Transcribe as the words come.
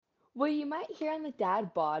What you might hear on the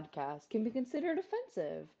Dad Podcast can be considered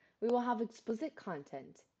offensive. We will have explicit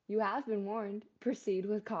content. You have been warned. Proceed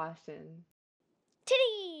with caution.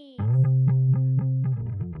 Titties!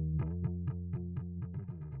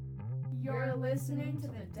 You're listening to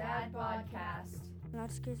the Dad Podcast.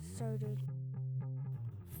 Let's get started.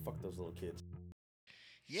 Fuck those little kids.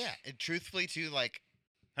 Yeah, and truthfully too, like,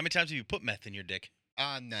 How many times have you put meth in your dick?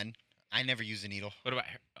 none. I never use a needle. What about?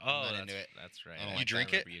 not That's, into it. that's right. I don't I like You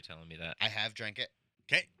drink remember it? You telling me that? I have drank it.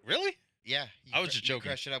 Okay, really? Yeah, I was just joking. You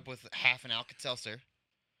crush it up with half an Alka-Seltzer,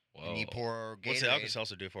 Whoa. and you pour Gatorade. What's the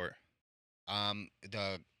Alka-Seltzer do for it?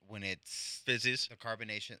 When it's Fizzies? the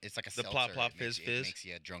carbonation, it's like a The seltzer. plop, plop, it makes, fizz, It fizz? makes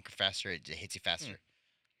you drunker faster. It hits you faster.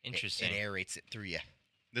 Interesting. It aerates it through you.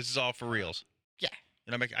 This is all for reals. Yeah.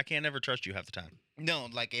 And I can't never trust you half the time. No,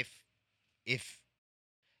 like if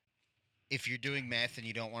you're doing meth and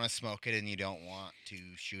you don't want to smoke it and you don't want to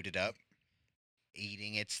shoot it up,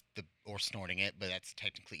 eating it's the or snorting it, but that's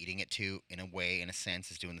technically eating it too. In a way, in a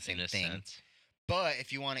sense, is doing the same in a thing. sense. But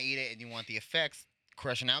if you want to eat it and you want the effects,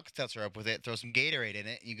 crush an Alka-Seltzer up with it, throw some Gatorade in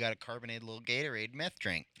it, and you got a carbonated little Gatorade meth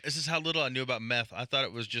drink. This is how little I knew about meth. I thought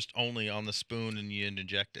it was just only on the spoon and you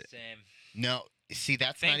inject it. Same. No, see,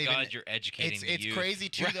 that's Thank not even. God you're educating It's the it's youth. crazy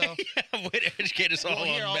too, though. Right? Yeah, way to educate us all Well,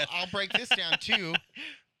 here on meth. I'll break this down too.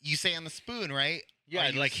 You say on the spoon, right? Yeah,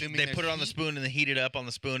 Are you like assuming they there's put it on the heat? spoon and they heat it up on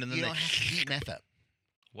the spoon and then You they. don't have to heat meth up.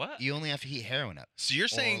 What? You only have to heat heroin up. So you're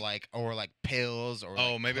saying? or like pills or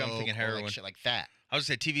Oh, like maybe I'm coke thinking or heroin. like shit like that. I was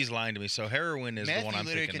gonna say TV's lying to me. So heroin is Meth the one you I'm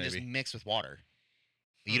literally thinking can maybe. just mix with water.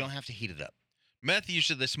 You don't have to heat it up. Meth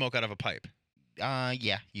usually they smoke out of a pipe.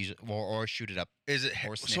 Yeah, usually or shoot it up. Is it?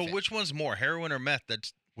 Or So sniff it. which one's more, heroin or meth?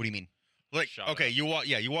 That's What do you mean? like Shot okay. up.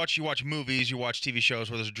 You watch movies, you watch TV shows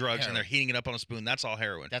where there's drugs and Heroin. they're heating it up on a spoon. That's all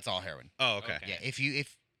heroin. That's all heroin. Oh, okay. Okay. Yeah, if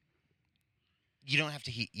you don't have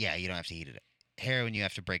to heat. Yeah, you don't have to heat it up. Heroin, you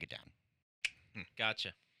have to break it down.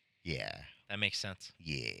 Gotcha. Yeah, That makes sense.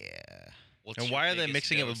 yeah. What's And your why are they biggest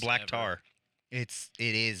mixing it with dose black ever? tar? It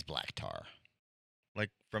is black tar. Like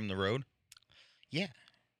from the road? Yeah,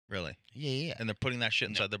 Really? yeah. And they're putting that shit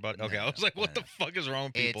No, inside their body? Okay, no, I was like, what no, the fuck is wrong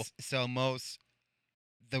with people? It's so most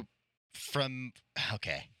the from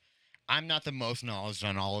okay. I'm not the most knowledge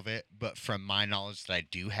on all of it, but from my knowledge that I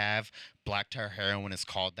do have, black tar heroin is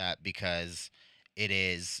called that because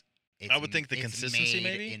it's I would think the it's consistency,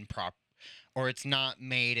 made maybe? in or it's not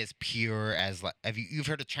made as pure as like you've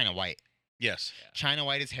heard of China White. Yes. China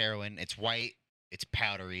White is heroin. It's white. It's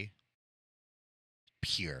powdery.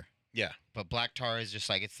 Pure. Yeah. But black tar is just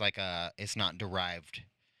like it's not derived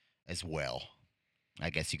as well. I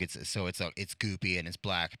guess you could say. So it's goopy and it's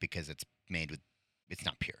black because it's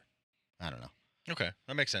not pure. I don't know. Okay,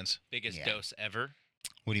 that makes sense. Biggest Yeah. dose ever?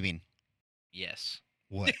 What do you mean? Yes.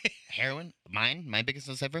 What? Heroin? My biggest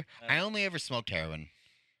dose ever? I only ever smoked heroin.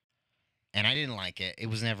 And I didn't like it. It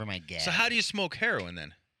was never my gag. So how do you smoke heroin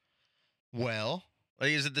then? Well,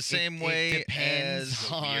 Like, is it the same it way depends as? It's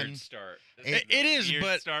a on- weird start. It- it is, Weird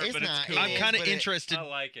but start, it's but not- cool. it I'm is, kind of but it- interested I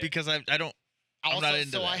like it. because I don't. I'm also, not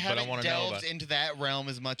into so that, I but I haven't wanna know delved about it. into that realm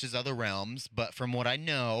as much as other realms, but from what I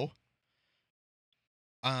know,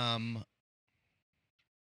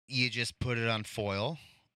 you just put it on foil,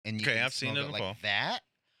 and you Okay, can I've seen smoke it on like foil. that.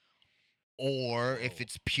 Or if Whoa.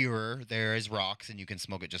 it's pure, there is rocks, and you can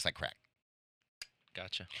smoke it just like crack.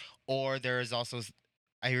 Gotcha. Or there is also,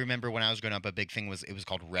 I remember when I was growing up, a big thing was it was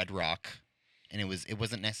called Red Rock, and it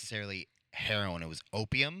wasn't necessarily heroin; it was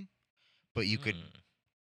opium, but you could Mm.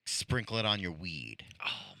 sprinkle it on your weed.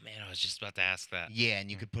 Oh man, I was just about to ask that. Yeah, and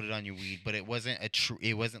you could put it on your weed, but it wasn't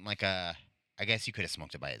it wasn't like a. I guess you could have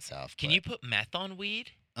smoked it by itself. Can but, you put meth on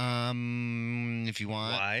weed? if you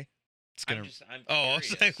want, Why? it's gonna. I'm Oh, I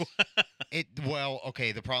was curious. like, Well,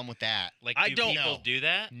 okay. The problem with that, Like, I do don't people know. do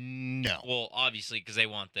that? no, Well, obviously, because they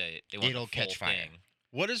want the It'll full catch fire. thing.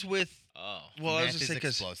 what is with? Oh, Well, I was meth just is saying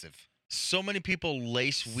because explosive, so many people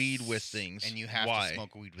lace weed with things, and you have Why? to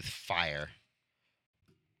smoke weed with fire.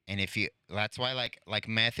 And that's why like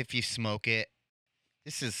meth, if you smoke it,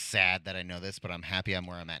 this is sad that I know this, but I'm happy I'm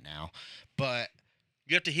where I'm at now. But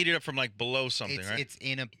You have to heat it up from like below something, it's right? it's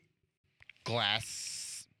in a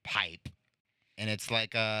glass pipe, and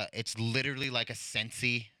it's literally like a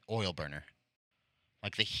Sensi oil burner.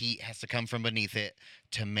 Like the heat has to come from beneath it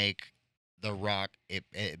to make the rock.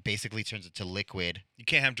 It basically turns it to liquid You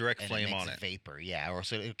can't have direct and flame it makes on it. vapor. Yeah, or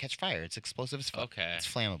so it'll catch fire. It's explosive as fuck. okay. It's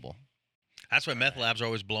flammable. That's why meth Alright. labs are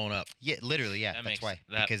always blown up. Yeah, literally. Yeah, That that's makes- why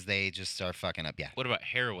that- because they just start fucking up. Yeah. What about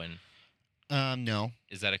heroin? No.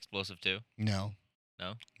 Is that explosive too? No.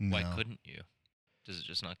 No? No. Why couldn't you? Does it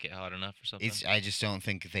just not get hot enough or something? I just don't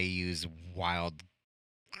think they use wild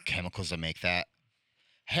chemicals to make that.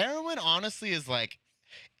 Heroin, honestly, is like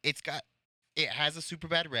it has a super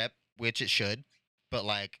bad rep, which it should, but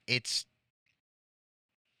like it's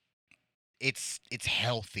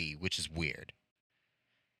healthy, which is weird.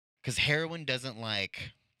 Because heroin doesn't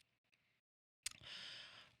like.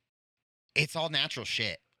 It's all natural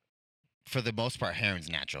shit. For the most part, heroin's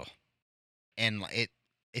natural, and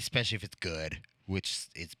especially if it's good, which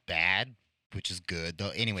is bad, which is good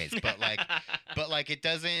though. Anyways, but like it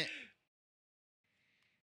doesn't.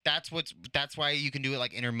 That's why you can do it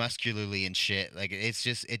like intermuscularly and shit. Like it's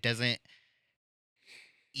just it doesn't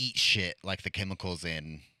eat shit like the chemicals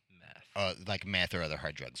in Meth. like meth or other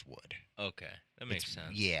hard drugs would. Okay, that makes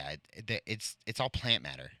sense. Yeah, it's all plant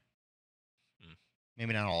matter. Hmm.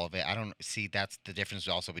 Maybe not all of it. I don't see. That's the difference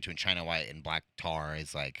also between China White and black tar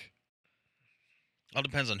is like. All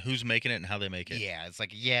depends on who's making it and how they make it. Yeah, it's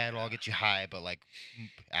like it'll all get you high, but like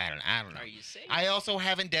I don't know. Are you saying? I also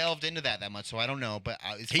haven't delved into that much, so I don't know. But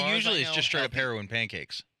as He far as I usually is know, just straight up healthy. heroin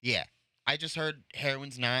pancakes. Yeah, I just heard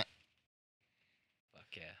heroin's not Fuck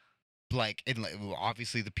yeah. like well,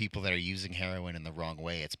 obviously the people that are using heroin in the wrong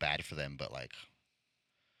way, it's bad for them. But like,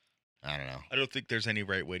 I don't know. I don't think there's any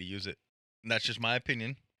right way to use it. And that's just my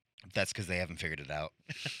opinion. That's because they haven't figured it out.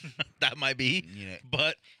 That might be. You know,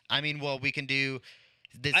 But I mean, well, we can do.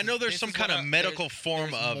 I know there's some kind of medical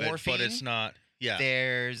form there's of it, but morphine. it's not. Yeah.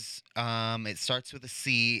 There's it starts with a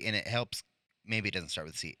C and it helps. Maybe it doesn't start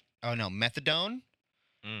with a C. Oh no, methadone.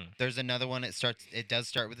 Mm. There's another one. It does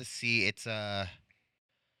start with a C. It's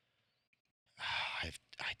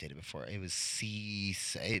I did it before. It was C,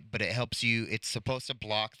 but it helps you. It's supposed to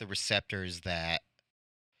block the receptors that.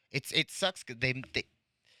 It sucks. They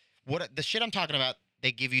what the shit I'm talking about.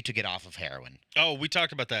 They give you to get off of heroin, Oh, we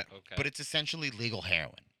talked about that. Okay. but it's essentially legal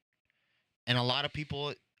heroin, and a lot of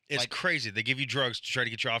people. It's Like- crazy. They give you drugs to try to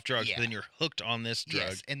get you off drugs, Yeah. but then you're hooked on this drug.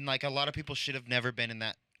 Yes, and like a lot of people should have never been in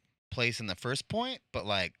that place in the first point, but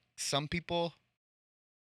like some people,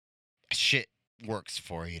 shit works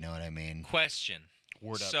for you know what I mean. Question.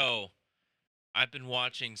 Word up. So, I've been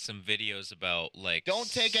watching some videos about like.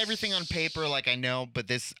 Don't take everything on paper like I know, but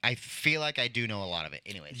this I feel like I do know a lot of it.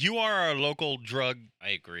 Anyways, You are our local drug. I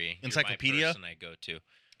agree. Encyclopedia? You're my person I go to.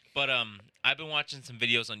 But I've been watching some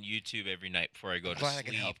videos on YouTube every night before I go I'm to glad sleep. I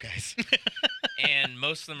can help, guys. And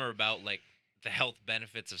most of them are about like the health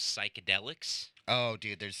benefits of psychedelics. Oh,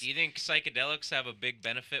 dude, there's. Do you think psychedelics have a big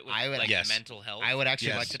benefit with I would- like Yes. mental health? I would actually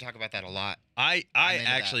Yes. like to talk about that a lot. I I'm into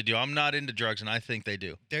actually do. I'm not into drugs, and I think they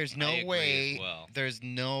do. There's I no agree way. as well. There's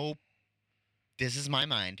no. This is my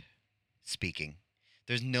mind speaking.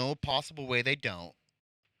 There's no possible way they don't.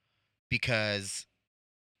 Because.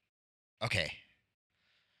 Okay.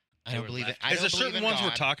 I They don't were believe it. left. I Is don't there believe certain in ones we're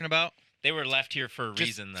God. talking about? They were left here for a Just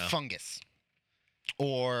reason, though. fungus.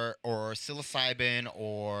 Or psilocybin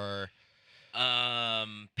or.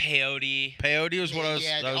 Peyote, Peyote was what I was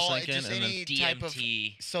all- thinking. just And then, any type of.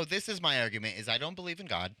 DMT. So this is my argument: is I don't believe in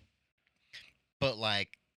God, but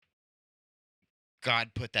like,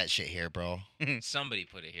 God put that shit here, bro. Somebody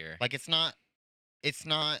put it here. Like, it's not.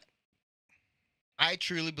 I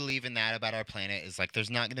truly believe in that about our planet. Is like, there's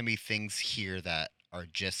not going to be things here that are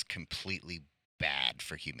just completely bad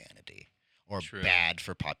for humanity. Or True. bad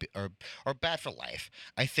for or bad for life.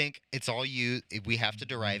 I think it's all we have to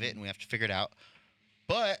derive it and we have to figure it out.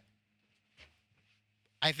 But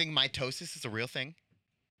I think mitosis is a real thing.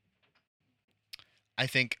 I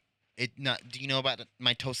think it not. Do you know about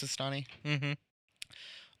mitosis, Donnie? Mhm.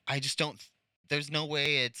 I just don't. There's no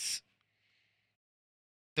way it's.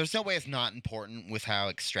 There's no way it's not important with how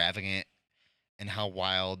extravagant and how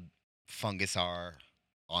wild fungus are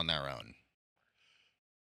on their own.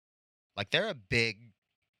 Like they're a big.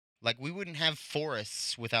 Like we wouldn't have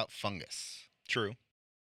forests without fungus, True.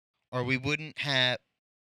 or we wouldn't have.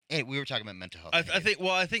 Hey, we were talking about mental health.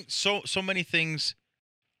 I think so many things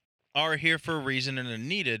are here for a reason and are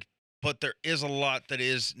needed, but there is a lot that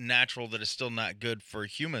is natural that is still not good for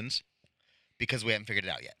humans. because we haven't figured it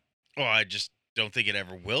out yet. Well, I just don't think it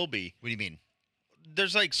ever will be. What do you mean?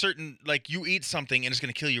 There's like certain, like you eat something and it's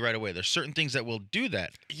going to kill you right away. There's certain things that will do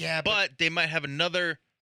that, Yeah, but they might have another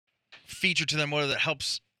feature to them, whether that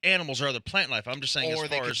helps animals or other plant life. I'm just saying, Or as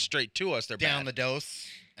they far could as straight to us, they're down the bad. dose,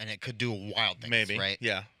 and it could do wild things. Maybe, right?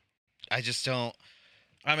 Yeah. I just don't.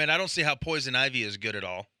 I mean, I don't see how poison ivy is good at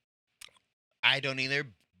all. I don't either.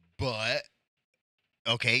 But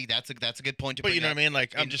okay, that's a good point to But bring you know up. what I mean?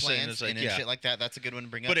 Like, I'm In just saying, plants it's like, and in yeah. shit like that. That's a good one to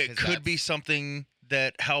bring up. But it 'cause could be that's- something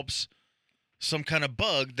that helps some kind of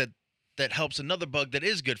bug that helps another bug that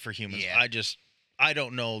is good for humans. Yeah. I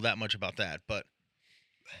don't know that much about that, but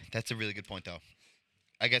That's a really good point, though.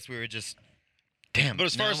 I guess we were just. Damn. But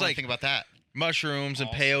as far now as, I wanna like- think about that. mushrooms and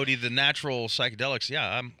Also- peyote, the natural psychedelics,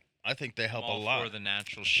 yeah, I think they help I'm a all lot. for the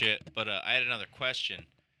natural shit. But I had another question.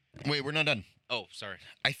 Wait, we're not done. Oh, sorry.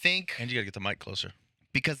 I think And you gotta get the mic closer.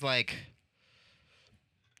 because like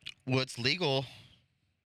what's legal,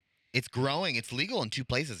 it's growing. It's legal in 2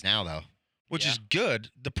 places now, though. Which Yeah. is good.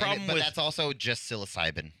 But that's also just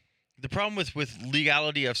psilocybin. The problem with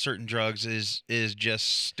legality of certain drugs is just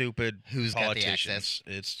stupid Who's got the politicians. access?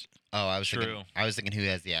 It's Oh, I was True. thinking who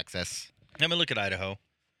has the access. I mean, look at Idaho.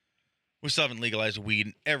 We still haven't legalized weed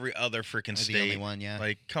in every other freaking Or state. the only one, yeah.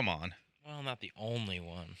 Like, come on. Well, not the only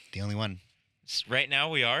one. The only one. Right now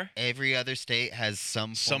we are. Every other state has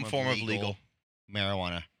some form of legal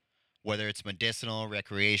marijuana, whether it's medicinal,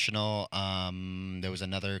 recreational. There was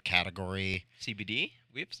another category. CBD.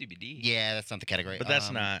 We have CBD. Yeah, that's not the category. But that's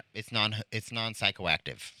not. It's non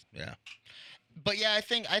psychoactive. Yeah. But yeah, I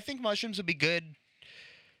think mushrooms would be good.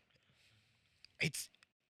 It's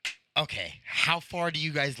okay. How far do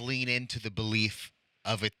you guys lean into the belief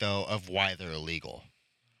of it though, of why they're illegal?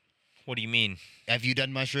 What do you mean? Have you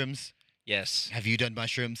done mushrooms? Yes. Have you done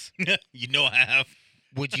mushrooms? You know I have.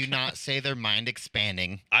 Would you not say they're mind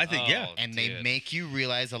expanding? I think, yeah. Oh, And they dude. make you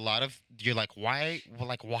realize a lot of. You're like, why? Well,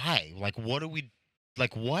 like, why? Like, what are we?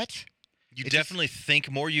 Like, what? You it just- definitely think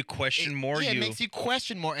more, you question more, Yeah, you it makes you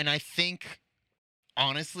question more. And I think,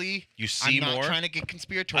 honestly, you see I'm not more. trying to get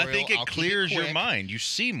conspiratorial. I think it I'll keep clears your quick. mind. You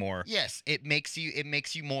see more. Yes, it makes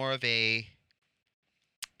you more of a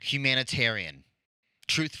humanitarian,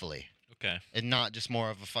 truthfully, Okay. and not just more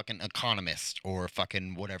of a fucking economist or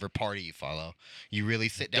fucking whatever party you follow. You really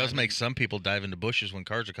sit It down. does make and- some people dive into bushes when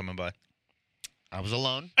cars are coming by. I was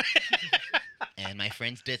alone, and my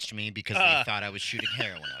friends ditched me because they thought I was shooting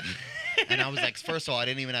heroin up. And I was like, first of all, I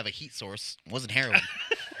didn't even have a heat source. It wasn't heroin.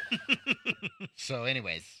 So,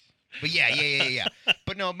 anyways, but yeah.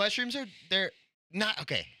 But no, mushrooms they're not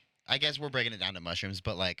okay. I guess we're breaking it down to mushrooms,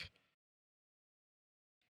 but like,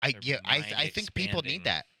 I They're think people need mind-expanding.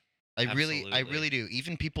 that. I really Absolutely. do.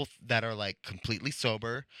 Even people that are like completely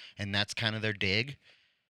sober and that's kind of their dig.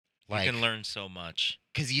 Like, You can learn so much.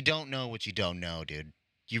 because you don't know what you don't know, dude.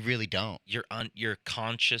 You really don't. Your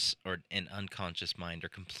conscious and unconscious mind are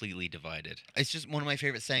completely divided. It's just one of my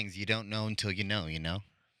favorite sayings. You don't know until you know, you know?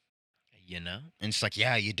 You know, And it's like,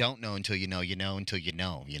 yeah, you don't know until you know until you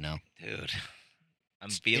know, you know? dude. I'm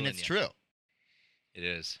feeling and it's ya. true. It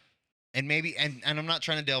is. And maybe, and I'm not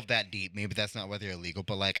trying to delve that deep. Maybe that's not why they're illegal,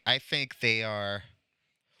 but like, I think they are.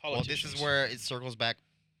 Well, this is where it circles back.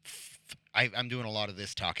 I'm doing a lot of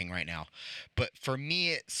this talking right now. But for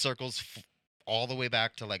me, it circles all the way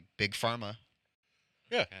back to like Big Pharma.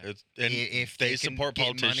 Yeah. Okay. And If they can support get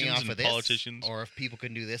money politicians off and of this, politicians. or if people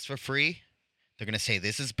can do this for free, they're gonna say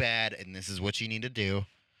this is bad and this is what you need to do,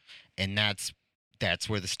 and that's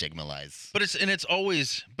where the stigma lies. But it's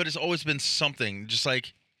always been something. Just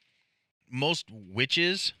like most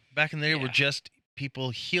witches back in the day were Yeah. just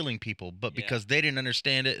people healing people, but Yeah. because they didn't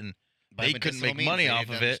understand it and By they couldn't medicinal make means, money they off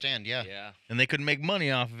didn't of it. understand, yeah. Yeah. and they couldn't make money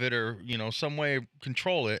off of it, or some way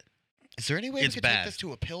control it. Is there any way It's we could bad. take this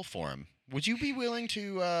to a pill form? Would you be willing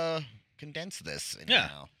to condense this? Yeah.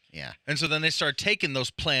 Now? Yeah. And so then they start taking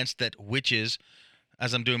those plants that witches,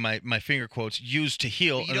 as I'm doing my finger quotes, used to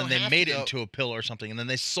heal, But you and then don't they have made to it go- into a pill or something, and then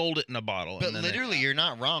they sold it in a bottle. But and then literally, you're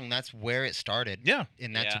not wrong. That's where it started. yeah,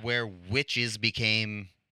 And that's Yeah. where witches became.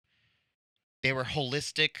 They were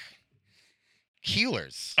holistic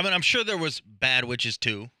healers. I mean, I'm sure there was bad witches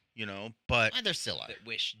too, but There still are. That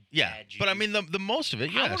wish. yeah. had But I you- mean, the most of it,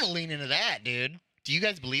 I yes, want to lean into that, dude. Do you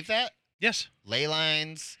guys believe that? yes, Ley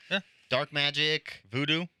lines, Yeah. dark magic,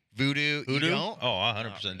 voodoo, voodoo. You don't? Oh,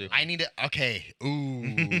 100% do. I need to. Okay.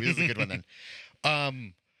 Ooh, this is a good one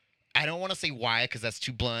then. I don't want to say why because that's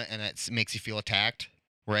too blunt and it makes you feel attacked,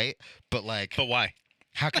 right? But like, But why?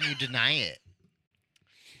 how can you deny it?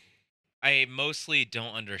 I mostly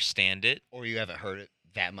don't understand it. Or you haven't heard it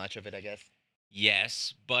that much of it, I guess.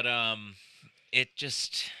 Yes, but it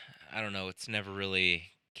just I don't know. It's never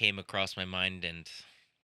really came across my mind, and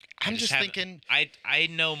I'm just haven't- thinking. I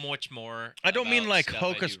know much more. I don't mean about like stuff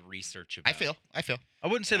hocus- I do research about. I feel. I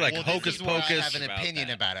wouldn't say like Well, hocus this is where I pocus. have an about opinion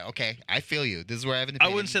that. about it. Okay, I feel you. This is where I have an I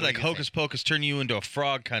opinion. wouldn't say What are like you gonna hocus pocus turn you into a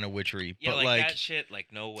frog kind of witchery, Yeah, but like that shit.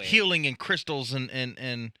 Like no way. healing and crystals and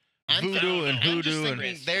I'm voodoo and I'm just hoodoo and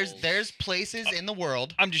thinking Crystals. there's places in the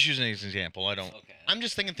world. I'm just using it as an example. I don't. Okay. I'm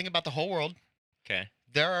just thinking about the whole world. Okay.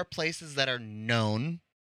 There are places that are known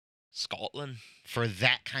Scotland. for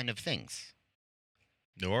that kind of things.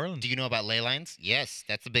 New Orleans. Do you know about ley lines? Yes,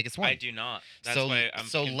 that's the biggest one. I do not. That's so why I'm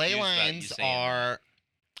so ley confused about you lines saying that. are.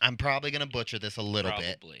 I'm probably gonna butcher this a little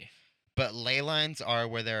bit, Probably. but ley lines are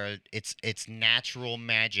where there are it's natural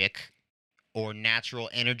magic or natural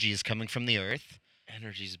energies coming from the earth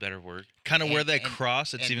Energy's a better word. Kind of where And- they and-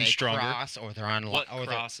 cross, it's and even they stronger. cross, or they're on What or they're-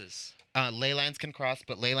 crosses? ley lines can cross,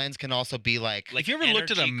 but ley lines can also be like If you ever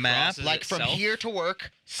looked at a energy map, crosses like from itself? here to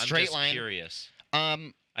work, I'm straight just line. curious.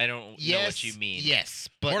 I I don't know yes, what you mean. Yes,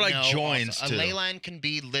 but More like no, joins, also, too. a ley line can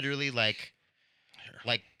be literally like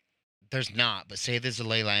there's not, but say there's a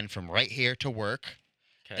ley line from right here to work.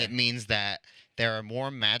 Okay. It means that there are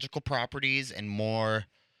more magical properties and more.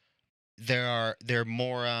 There are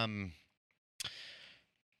more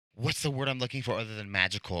What's the word I'm looking for other than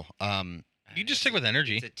magical? you just stick with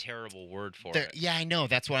energy. It's a terrible word for There, it. yeah, I know.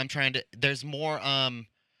 That's what I'm trying to. There's more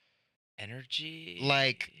Energy.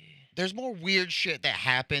 like- there's more weird shit that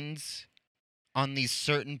happens on these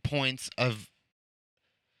certain points of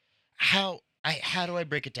how do I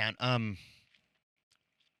break it down?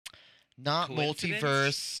 Not Coincidence?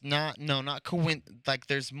 multiverse, not like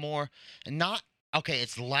there's more, not okay,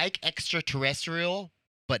 it's like extraterrestrial,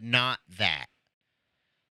 but not that.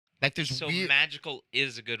 Like there's So weird magical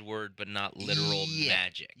is a good word, but not literal Yeah.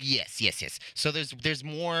 magic. Yes. So there's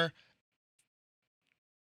more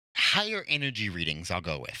higher energy readings I'll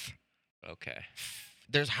go with. Okay.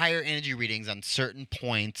 There's higher energy readings on certain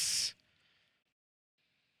points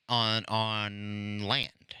on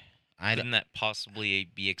land. Couldn't that possibly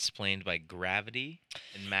be explained by gravity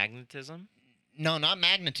and magnetism? No, not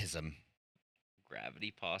magnetism.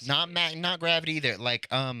 Gravity, possibly. Not gravity either. Like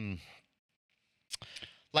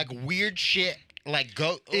weird shit. Like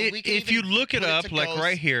If you look it up, like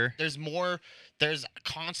right here, There's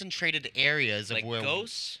concentrated areas of like where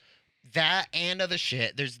ghosts. that and other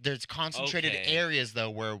shit. There's concentrated Okay. areas though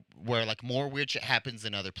where like more weird shit happens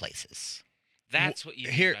in other places. That's what you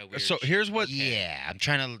mean here. by weird So shit. here's what. Yeah, I'm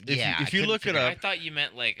trying to. If Yeah, you- if you look it I up- thought you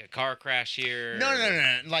meant like a car crash here.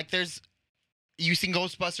 No. Like there's. You seen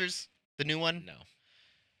Ghostbusters, the new one? No.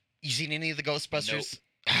 You seen any of the Ghostbusters?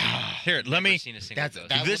 Here, let Never me. seen a single That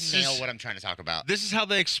ghost. This would nail is- what I'm trying to talk about. This is how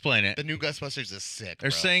they explain it. The new Ghostbusters is sick. They're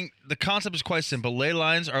bro. saying the concept is quite simple. Ley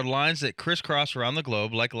lines are lines that crisscross around the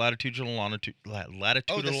globe, like latitudinal,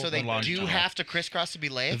 latitudinal, so they and do longitudinal. have to crisscross to be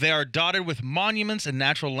laid. They are dotted with monuments and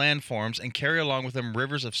natural landforms and carry along with them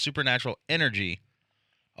rivers of supernatural energy.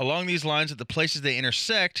 Along these lines, at the places they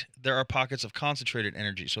intersect, there are pockets of concentrated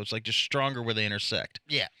energy. So it's like just stronger where they intersect.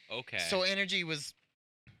 Okay. So energy was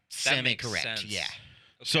That makes semi-correct. sense. Yeah,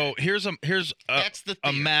 So here's a that's the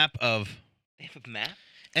a theory. map of. They have a map.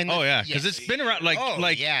 And Oh the- yeah, because yes. it's been around like Oh,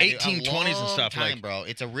 yeah, dude, a 1820s and long stuff. time, Like bro,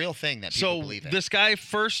 it's a real thing that people so, believe in. this guy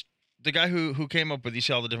first, the guy who came up with, you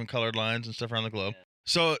see all the different colored lines and stuff around the globe.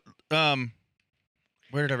 So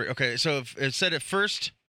where did I? Okay, so it said at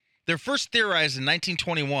first, they're first theorized in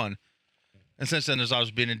 1921, and since then there's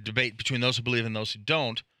always been a debate between those who believe and those who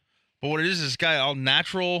don't. But what it is this guy, all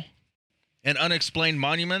natural and unexplained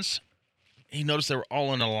monuments. He noticed they were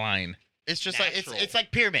all in a line. It's just like Natural. it's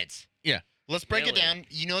like pyramids. Yeah. Let's break it Really? down.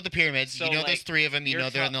 You know the pyramids. So, you know there's like, 3 of them. You know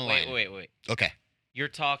they're in the line. Wait. Okay. You're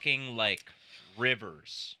talking like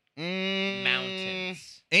rivers,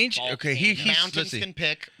 mountains. Ancient. Okay, Volcanoes. let's Mountains see. can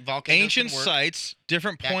pick. Volcanoes Ancient can work. sites,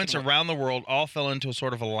 different That can points work. around the world, all fell into a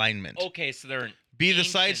sort of alignment. Okay, so they're Be the ancient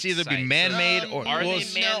sites either be sites. man-made or Are well, they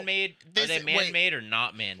it's- man-made? Are this- they wait. man-made or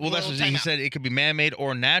not man-made? Well, that's Well, what time he out. said. It could be man-made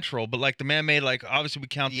or natural, but like the man-made, like obviously we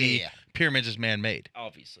count the Yeah. pyramids as man-made.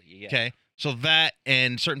 Obviously, yeah. Okay, so that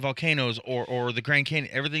and certain volcanoes or the Grand Canyon,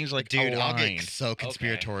 everything's like Dude, I'll aligned. get so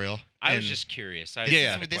conspiratorial. I was And- just curious. I Yeah, just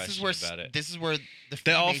yeah. had a This is question where about it. this is where the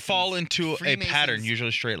They all Freemasons- fall into a pattern, Freemasons usually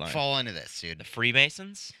a straight line. fall into this, dude. The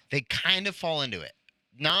Freemasons? They kind of fall into it.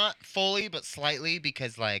 Not fully, but slightly,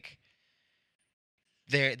 because like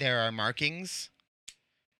there are markings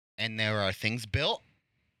and there are things built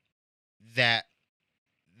that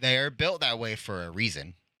they're built that way for a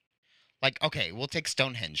reason. Like, okay, we'll take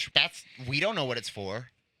Stonehenge. We don't know what it's for,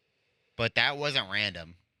 but that wasn't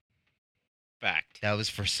random. Fact. That was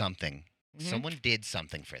for something. Mhm. Someone did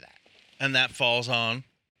something for that. And that falls on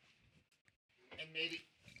And maybe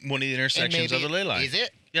one of the intersections of the ley line. Is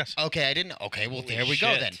it? Yes. Okay, I didn't. Okay, well, Holy there we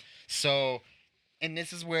go shit. then. So, and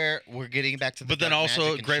this is where we're getting back to the But then dark also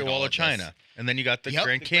magic and Great shit, Wall all of this. China, and then you got the Yep.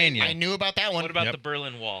 Grand The Great- Canyon. I knew about that one. What about Yep. the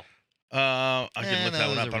Berlin Wall? I can look that those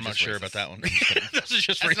one up. are But I'm not just sure racist. about that one. I'm just kidding. Those are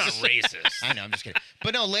just That's not racist. racist. I know, I'm just kidding.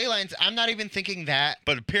 But no, ley lines, I'm not even thinking that.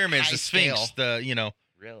 But the pyramids, High the Sphinx, scale.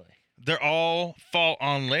 Really? they're all fall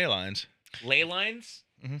on ley lines. Ley lines?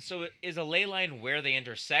 Mhm. So is a ley line where they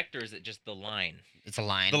intersect, or is it just the line? It's a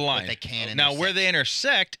line. The line. But they can Now, where they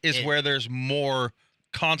intersect is It- where there's more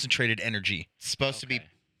concentrated energy. supposed to be. Okay.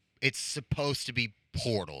 It's supposed to be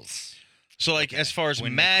portals. So, like, Okay, as far as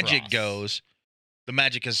when they magic cross. goes, the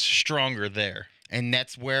magic is stronger there. And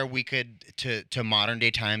that's where we could, to modern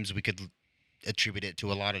day times, we could attribute it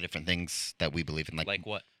to a lot of different things that we believe in, Like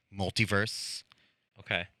what? multiverse,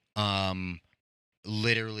 Okay.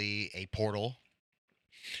 literally a portal.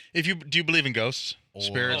 Do you believe in ghosts, Or-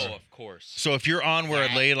 spirits? Oh, of course. So if you're on where a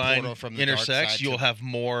That ley line portal from the dark intersects, side you'll to- have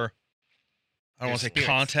more. I don't want to say Spirits.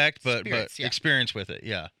 contact, but Spirits, yeah. experience with it.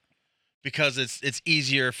 Yeah, because it's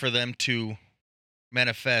easier for them to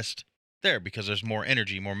manifest there because there's more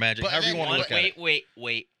energy, more magic. But However you then- want to look at it.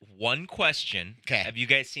 Wait. One question. 'Kay. Have you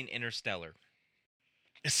guys seen Interstellar?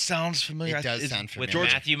 It sounds familiar. It does Is- sound With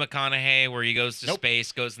familiar. Matthew McConaughey, where he goes to Nope.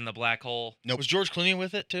 space, goes in the black hole? Nope. Was George Clooney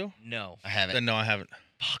with it too? No. I haven't. Then no, I haven't.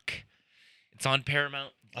 Fuck. It's on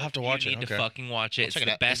Paramount. I'll have to watch it, You need to okay. fucking watch it. I'll It's check it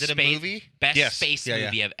the out. best Is it a space, movie? best Yes. space Yeah, yeah.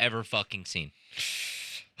 movie I've ever fucking seen.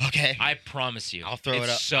 Okay. I promise you. I'll throw it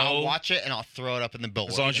It's up. So I'll watch it and I'll throw it up in the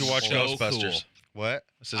billboard. As long as you watch so Ghostbusters. cool. What?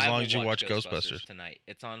 It's as I long will as you watch Ghostbusters. tonight.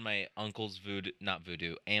 It's on my uncle's VooDoo, not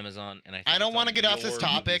VooDoo, Amazon, and I. Think I don't it's want to on get off this your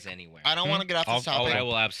topic. movies Anywhere. I don't want to get off this I'll- topic I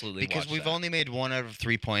will absolutely because watch we've that. only made 1 out of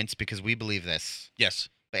 3 points because we believe this. Yes.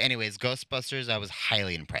 But anyways, Ghostbusters, I was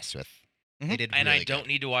highly impressed with. Mhm. They did And really I don't good.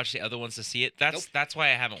 need to watch the other ones to see it. That's why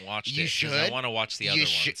I haven't watched You it. 'Cause should. I want to watch the other you ones.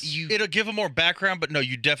 should, you, It'll give them more background, but no,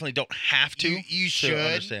 you definitely don't have to. you to should,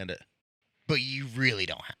 understand it. but you really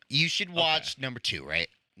don't have. You should watch number 2, right?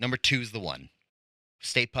 Number 2's the one.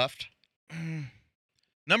 Stay Puffed.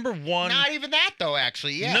 Number one. Not even that though,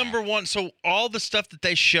 actually. Yeah. Number one. So all the stuff that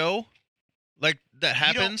they show, like that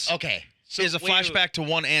You don't- happens, Okay. is a wait, flashback to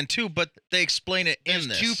 1 and 2, but they explain it There's in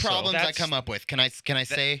this. 2 so- problems I that's- come up with. Can I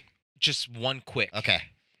say? Just one quick. Okay.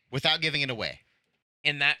 Without giving it away.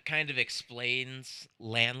 And that kind of explains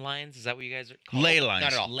landlines. Is that what you guys are called? Ley lines.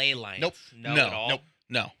 Not at all. Ley lines. Nope. No, No. at all. Nope.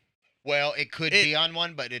 No. Well, it could It- be on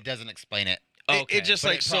one, but it doesn't explain it. Okay. It just But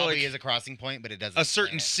like it so probably like is a crossing point, but it doesn't. a explain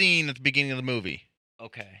certain it. scene at the beginning of the movie,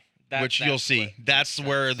 okay. which you'll that's see. what That's makes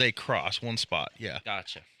where sense. they cross one spot. Yeah.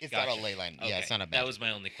 Gotcha. It's gotcha. not a ley line. Yeah, Okay. it's not a bad. That was my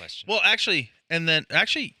only question. Well, actually,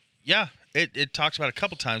 yeah, it talks about it a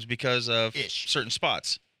couple times because of Ish. certain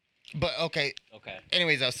spots. But okay. Okay.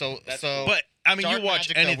 Anyways, though, so That's But I mean, Dark you watch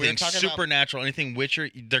magic, though, we were anything talking about- supernatural, anything Witcher,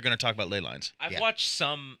 they're going to talk about ley lines. I've Yeah. watched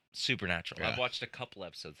some Supernatural. Yeah. I've watched a couple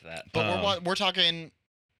episodes of that. but we're talking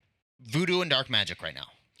voodoo and dark magic right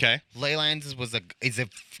now. Okay. Ley lines is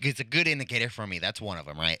a good indicator for me. That's one of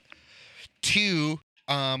them, right? 2,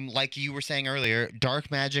 like you were saying earlier, dark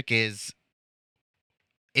magic it's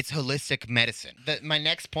holistic medicine. My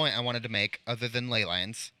next point I wanted to make, other than ley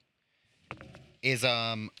lines, is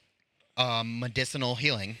medicinal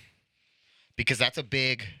healing, because that's a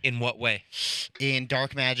big In what way? in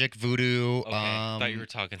dark magic, voodoo. Okay. Thought you were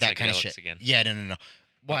talking that kind of psychedelics shit again. Yeah, no.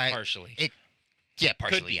 Why? Partially. Yeah, Could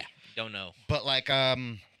partially. be. Yeah, Don't know. but like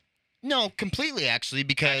no, completely actually,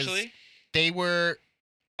 because Actually, they were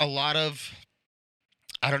a lot of,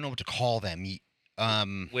 I don't know what to call them.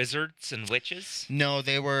 wizards and witches, No,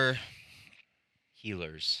 they were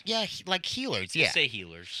healers. like healers. Just Yeah, say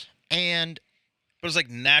healers. and But it's like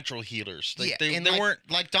natural healers. Like yeah, they and weren't.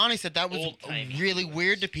 like Donnie said, that was Old-timey really healers.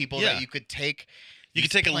 weird to people Yeah. that you could take. You could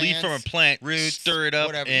these take a leaf from a plants, plant, roots, stir it up,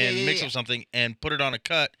 whatever. and Yeah, mix it yeah. with something, and put it on a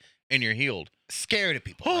cut, and you're healed. Scare to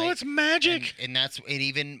people. Oh, right? it's magic.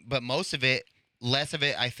 And but most of it, less of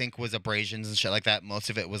it, I think, was abrasions and shit like that. Most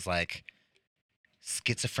of it was like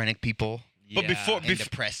schizophrenic people But before- and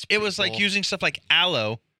depressed. It was like people. using stuff like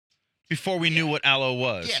aloe before we knew what aloe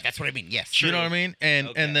was. Yeah, that's what I mean. Yes. You know what I mean? And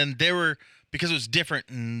Okay. then they were, because it was different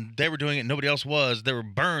and they were doing it, nobody else was. They were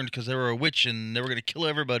burned because they were a witch and they were going to kill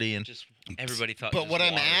everybody. And Just everybody thought. But just what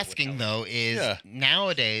I'm water would asking help. though is Yeah.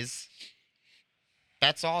 nowadays,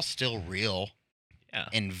 that's all still real Yeah.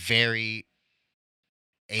 and very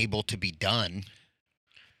able to be done.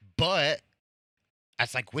 But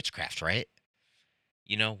that's like witchcraft, right?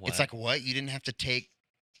 You know what? It's like what? You didn't have to take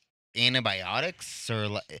antibiotics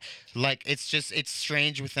or like it's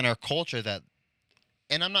strange within our culture that,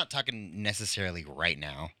 and I'm not talking necessarily right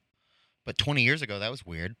now, but 20 years ago that was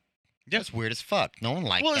weird. Yeah. That's weird as fuck. No one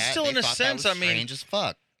liked Well, that. it's still They in a thought that sense, was I mean- strange as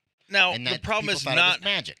fuck. now And the that problem people is thought it was not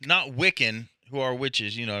magic. not Wiccan, who are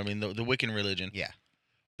witches, you know what I mean? The Wiccan religion. Yeah.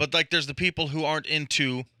 But like there's the people who aren't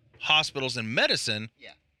into hospitals and medicine.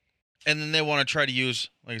 Yeah. And then they want to try to use,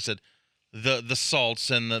 like I said, the salts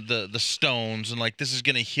and the stones and like this is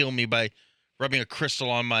gonna heal me by rubbing a crystal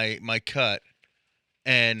on my cut.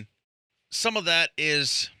 And some of that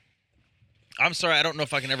is, I'm sorry, I don't know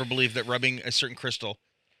if I can ever believe that rubbing a certain crystal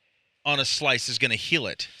on a slice is gonna heal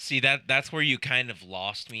it. See that's where you kind of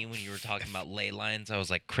lost me when you were talking about ley lines. I was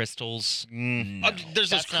like crystals. No. There's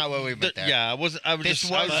That's those, not what we meant there. Yeah, I was This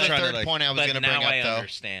just I was was the trying third to like, point I was but going to now bring up, I though.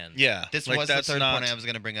 understand. yeah. This like, was the that's third not, point I was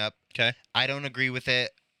going to bring up. Okay. I don't agree with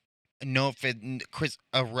it. No,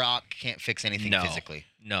 a rock can't fix anything No. physically.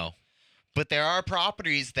 No. But there are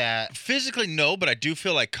properties that Physically, no, but I do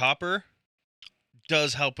feel like copper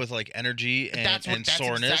does help with like energy and, that's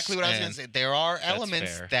soreness. exactly what I was going to say. There are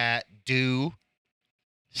elements fair. that do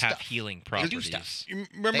Have stuff. healing They properties. do stuff. You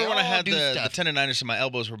remember They when I all had do the stuff. tendonitis and my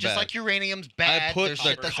elbows were Just bad? like uranium's bad. I put there's the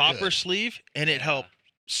shit that's copper good. sleeve, and it Yeah. helped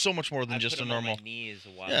so much more than I just put a 'em on normal. my knees a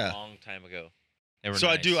Yeah. long time ago. They were So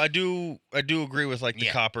nice. I do agree with like the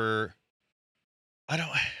Yeah. copper. I don't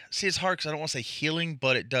see it's hard because I don't want to say healing,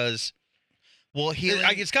 but it does. Well, healing.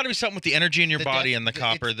 It's got to be something with the energy in your the body def- and the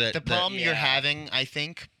copper it's- that the problem you're Yeah. having, I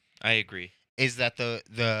think, I agree. is that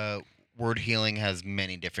the word healing has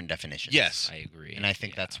many different definitions. yes, I agree. And I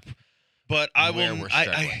think Yeah. that's but I where will. we're I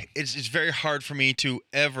struggling. it's very hard for me to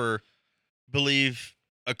ever believe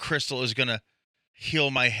a crystal is gonna heal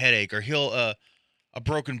my headache or heal a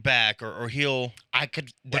broken back or heal. I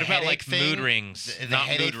could. The What about like headache mood thing, rings? the Not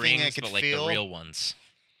headache mood thing I rings, could but like feel- the real ones.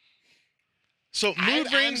 So mood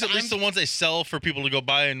I'm- rings, at least I'm- the ones they sell for people to go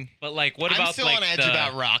buy and. But like, what I'm about still like on edge the?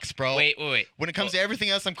 about rocks, bro. Wait. When it comes to everything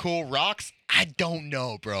else, I'm cool. Rocks, I don't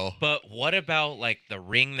know, bro. But what about like the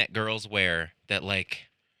ring that girls wear that like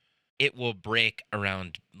it will break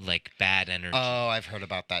around like bad energy? Oh, I've heard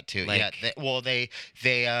about that too. Yeah. Like- They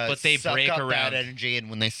But they suck break up around- bad energy, and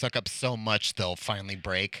when they suck up so much, they'll finally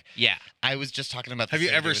break. Yeah, I was just talking about. the Have you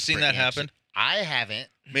same ever thing with seen that breaking happen? action. I haven't.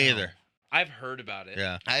 Me No. either. I've heard about it.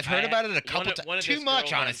 Yeah. I've heard about it a couple One times. of Too this much,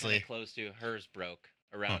 girl that I'm honestly. kinda close to, hers broke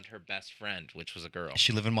around her best friend, which was a girl. Does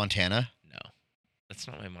she live in Montana? No, that's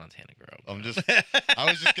not my Montana girl. I'm bro. just. I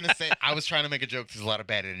was just gonna say. I was trying to make a joke. There's a lot of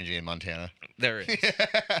bad energy in Montana. There is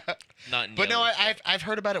not. In But no, Yellowstone. I've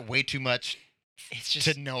heard about it way too much It's just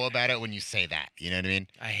to know about it when you say that. You know what I mean?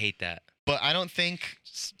 I hate that. But I don't think.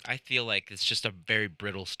 I feel like it's just a very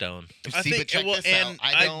brittle stone. I See, think- but check well, this out. and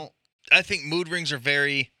I don't. I think mood rings are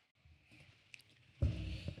very.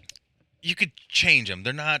 You could change them.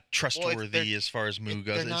 They're not trustworthy they're- as far as mood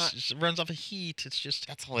goes. they're not- It runs off of heat. It's just.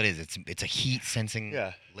 That's all it is. It's a heat sensing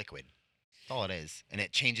Yeah. liquid. That's all it is, and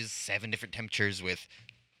it changes 7 different temperatures with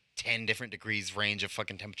 10 different degrees range of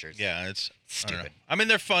fucking temperatures. Yeah, it's I don't know. Stupid. I mean,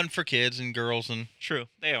 they're fun for kids and girls, and True,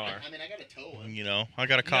 they are. I mean, I got a toe one. you know, I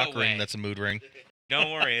got a cock ring way. that's a mood ring.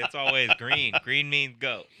 Don't worry, it's always green. Green means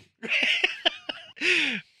go.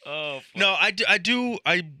 Oh fuck. No, I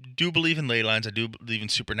do believe in ley lines. I do believe in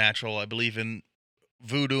supernatural. I believe in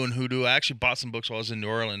voodoo and hoodoo. I actually bought some books while I was in New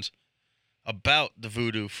Orleans about the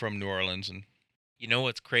voodoo from New Orleans, and You know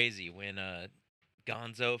what's crazy? When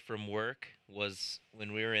Gonzo from work was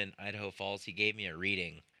when we were in Idaho Falls, he gave me a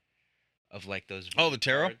reading of like those. Oh, voodoo the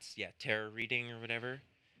tarot? cards. Yeah, tarot reading or whatever,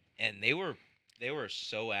 and they were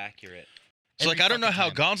so accurate. so like Every I don't know how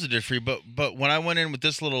fucking time. Gonzo did for you, but when I went in with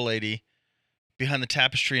this little lady behind the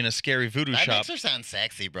tapestry in a scary voodoo That shop, makes her sound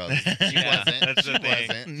sexy, bro. She Yeah, wasn't. that's the she thing.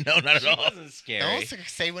 wasn't. no, not at She all. wasn't Don't scary.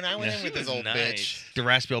 say when I went in She with this was old nice. bitch. The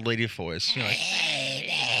raspy old lady voice. You're like,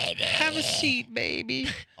 have a seat, baby.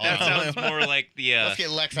 That Oh, sounds more like the Let's get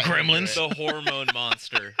Lex out Gremlins. here. the hormone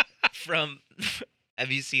monster from.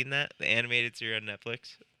 Have you seen that? The animated series on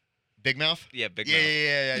Netflix? Big Mouth? Yeah, Big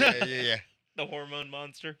Yeah, Mouth. yeah. The hormone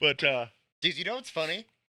monster. But Dude, you know what's funny?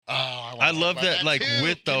 Oh, I wanna talk love about that, like too.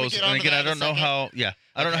 with Can we those. get And onto again, that I in a don't know second? how. Yeah,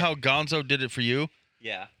 I don't know Okay. how Gonzo did it for you.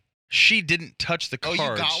 Yeah. She didn't touch the Oh,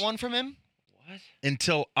 cards you got one from him? What?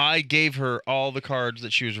 until I gave her all the cards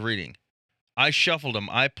that she was reading. I shuffled them.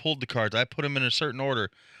 I pulled the cards. I put them in a certain order.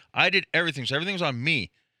 I did everything. So everything was on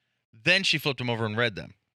me. Then she flipped them over and read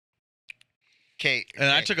them. Okay. And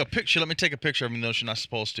I took a picture. Let me take a picture of them, though she's not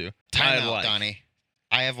supposed to. Time I out, like. Donnie.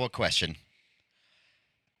 I have one question.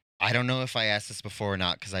 I don't know if I asked this before or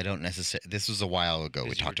not because I don't necessarily. This was a while ago we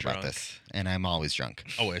Because you were talked about drunk. this, and I'm always drunk.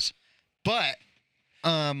 Always. But,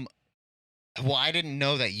 well, I didn't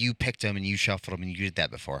know that you picked them and you shuffled them and you did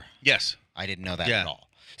that before. Yes. I didn't know that Yeah. at all.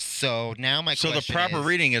 So now my So the question proper is,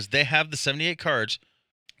 reading is they have the 78 cards.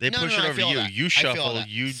 They No, push no, it I over to feel you. that. You I feel shuffle. that.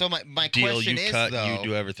 You So my deal. question You is cut. though, You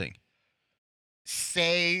do everything.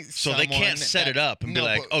 say So they can't set it up and be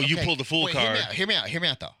like, "Oh, you pulled the full card." Hear me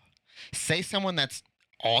out though. Say someone that's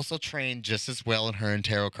also trained just as well in her and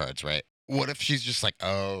tarot cards, right? What if she's just like,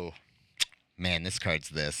 "Oh, man, this card's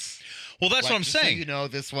this." Well, that's Like, what I'm just so saying. you know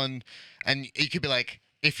this one, and you could be like,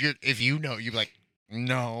 if you know, you'd be like,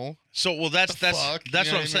 "No." So, well, that's The fuck? You that's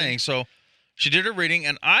know what I'm what I mean? saying. So, she did her reading,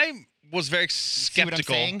 and I was very what I'm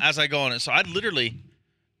skeptical saying? as I go on it. So, I literally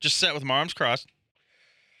just sat with my arms crossed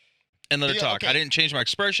and let her Yeah, talk. okay. I didn't change my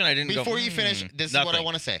expression. I didn't go. Before you finish, this is what I nothing.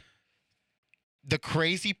 want to say. The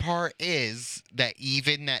crazy part is that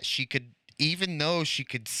even though she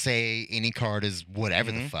could say any card is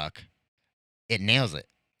whatever the Mhm. fuck, it nails it.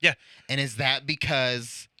 Yeah. And is that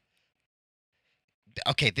because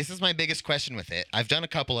Okay, this is my biggest question with it. I've done a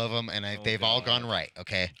couple of them, and Oh, they've all God. gone right.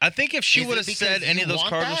 Okay. I think if she Is would it have said because any you of those want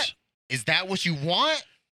cards, that? Is that what you want,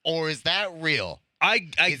 or is that real?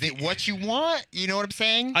 Is it what you want? You know what I'm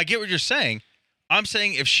saying? I get what you're saying. I'm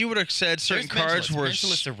saying if she would have said certain There's cards mentalists. were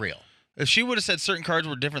Mentalists are real. if she would have said certain cards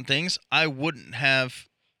were different things, I wouldn't have.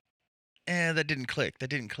 That didn't click. That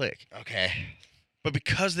didn't click. Okay. But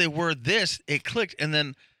because they were this, it clicked. And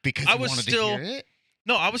then Because I you was wanted still- to hear it.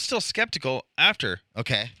 no, I was still skeptical after.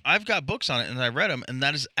 Okay. I've got books on it and I read them, and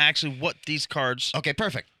that is actually what these cards Okay.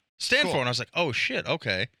 Perfect. stand cool. for. And I was like, oh shit,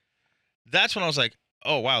 okay. That's when I was like,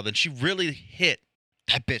 oh wow. Then she really hit.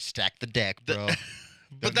 That bitch stacked the deck, bro.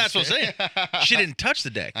 But that's what I'm saying. She didn't touch the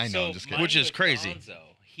deck. I know. So I'm just mine kidding. Which is with crazy. Gonzo,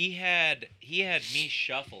 he had me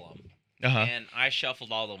shuffle them, Uh-huh. and I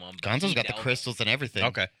shuffled all of them. but Gonzo's he got the dealt 'em crystals and everything.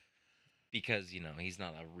 Okay. because he's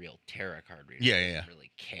not a real tarot card reader. Yeah, He yeah, doesn't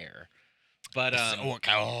really care. But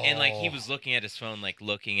And like he was looking at his phone, like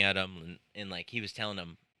looking at them, and like he was telling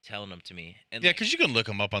them to me. And Yeah, like, because you can look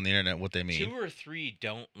them up on the internet what they mean. 2 or 3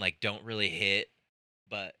 don't really hit,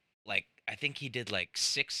 but like I think he did like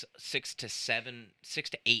 6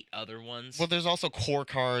 to 8 other ones. Well, there's also core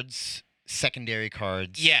cards, secondary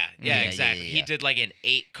cards. Yeah, Yeah, exactly. yeah. He did like an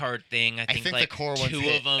 8 card thing. I think think the like core ones 2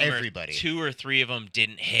 hit of them, everybody. or 2 or 3 of them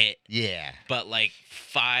didn't hit, Yeah. but like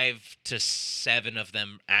 5 to 7 of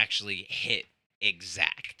them actually hit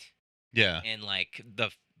exact. Yeah. And like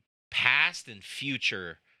the past and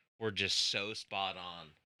future were just so spot on.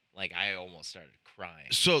 Like I almost started crying.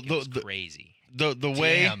 So It was the crazy. the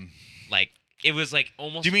way Damn. Like it was like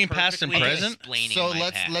almost. Do you mean past and perfectly present? explaining So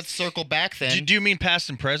my past. let's circle back then. do you mean past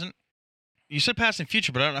and present? You said past and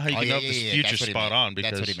future, but I don't know how you Oh, can yeah, know if yeah, this yeah, future's that's what he spot meant. on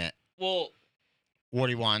because That's what he meant. Well, What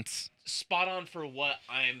he wants. spot on for what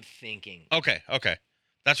I'm thinking. Okay.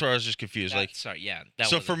 That's where I was just confused. Like, Sorry, yeah. That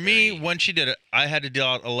so wasn't for me, very- when she did it, I had to deal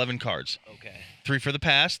out 11 cards: Okay. 3 for the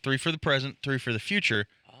past, 3 for the present, 3 for the future,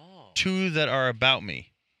 Oh. 2 that are about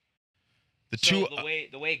me. The So two.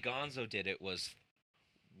 the way Gonzo did it was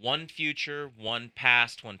 1 future, 1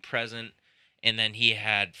 past, 1 present, and then he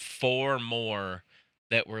had 4 more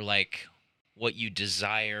that were like what you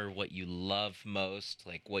desire, what you love most,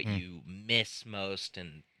 like what Hmm. you miss most,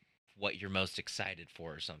 and what you're most excited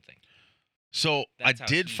for, or something. So I That's how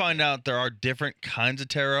did he find did it. out there are different kinds of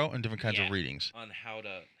tarot and different kinds Yeah. of readings. On how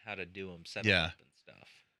to do them, set Yeah. them up and stuff.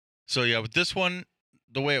 So yeah, with this one,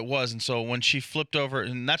 the way it was, and so when she flipped over,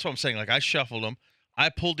 and that's what I'm saying. Like I shuffled them, I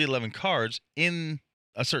pulled the 11 cards in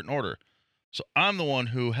a certain order. So I'm the one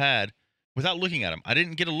who had, without looking at them, I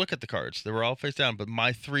didn't get a look at the cards. They were all face down, but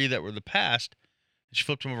my 3 that were the past, she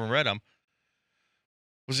flipped them over and read them,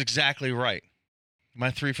 was exactly right.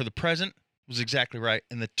 My 3 for the present was exactly right,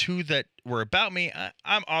 and the 2 that were about me,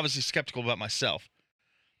 I'm obviously skeptical about myself.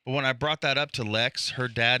 But when I brought that up to Lex, her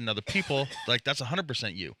dad, and other people, like that's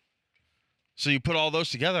 100% you. So you put all those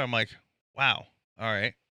together, I'm like, wow, all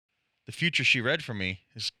right. The future she read for me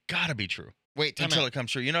has got to be true Wait, time until out. it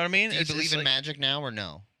comes true. You know what I mean? Do you It's believe in like, magic now or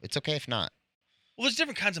no? It's okay if not. well, there's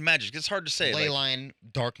different kinds of magic. It's hard to say. Ley Like, line,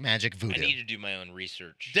 dark magic, I voodoo. need to do my own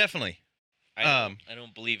research. definitely. I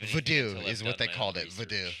don't believe in Voodoo is what they called it,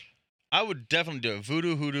 voodoo. I would definitely do it.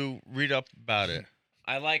 Voodoo, hoodoo, read up about it.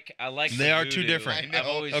 I like. They the are two voodoo. different. I know. I've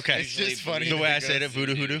always Okay. It's usually just funny believed the way in I said it,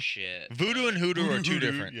 voodoo, hoodoo. shit. Voodoo and hoodoo are two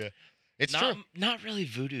different. Yeah. It's not, true. Not really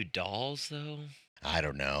voodoo dolls though. I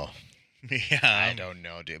don't know. Yeah. I don't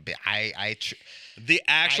know, dude. But The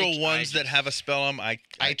actual I ones that just- have a spell on them,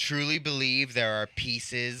 I truly believe there are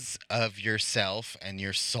pieces of yourself and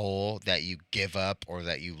your soul that you give up or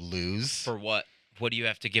that you lose. For what? What do you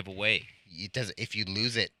have to give away? It does. If you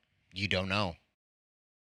lose it, you don't know.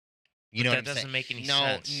 You But know that what I'm doesn't saying? make any no,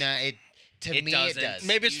 sense. No, to It me doesn't. it does.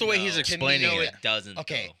 Maybe it's the way he's know. explaining No, it. it doesn't.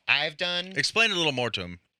 Okay, though. I've done. Explain it a little more to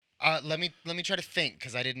him. Let me try to think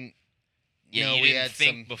because I didn't. Yeah, know you we didn't had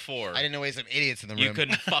think some. before. I didn't know we had some idiots in the room. You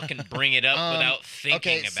couldn't fucking bring it up without thinking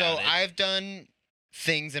Okay, about so it. I've done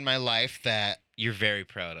things in my life that You're very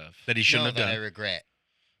proud of. That he shouldn't no, have that I done. regret,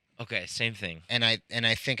 Okay, same thing. and I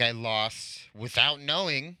think I lost without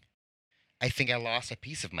knowing. I think I lost a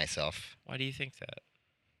piece of myself. Why do you think that?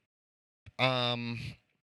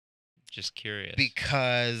 Just curious.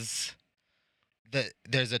 Because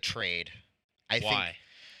there's a trade. Why?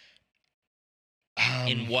 Think,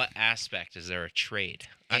 In what aspect is there a trade?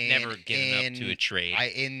 I've never given up to a trade.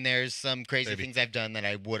 There's some crazy Baby. things I've done that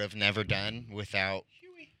I would have never done without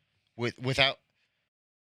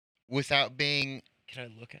being Can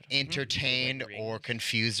I look at him? entertained or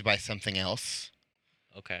confused by something else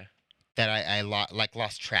Okay. that I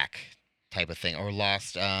lost track type of thing or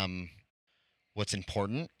lost what's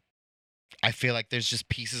important. I feel like there's just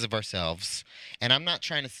pieces of ourselves, and I'm not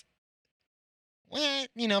trying to.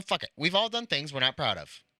 well, fuck it. We've all done things we're not proud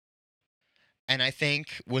of. And I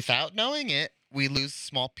think without knowing it, we lose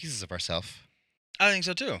small pieces of ourselves. I think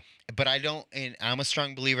so too. But I'm a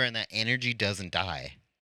strong believer in that energy doesn't die.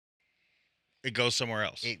 It goes somewhere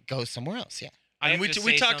else. It goes somewhere else, yeah. I And have to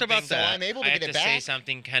we say talked about something- So that. I'm able I to have get it to say back.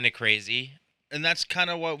 something kind of crazy. And that's kind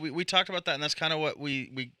of what we talked about that, and that's kind of what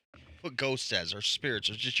we put ghosts as, or spirits.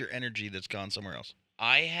 It's just your energy that's gone somewhere else.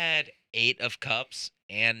 I had 8 of cups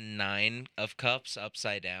and 9 of cups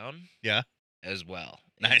upside down. Yeah. As well.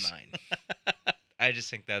 Nice. In mine. I just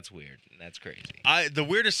think that's weird. And that's crazy. The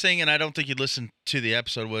weirdest thing, and I don't think you'd listen to the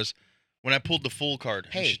episode, was when I pulled the Fool card.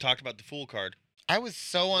 And Hey. she talked about the Fool card. I was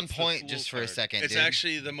so on What's the point Fool just for a card? second, It's dude.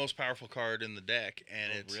 actually the most powerful card in the deck,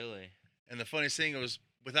 and it's really. and the funniest thing was,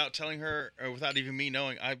 without telling her or without even me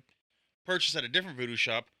knowing, I purchased at a different voodoo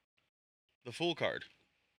shop the Fool card,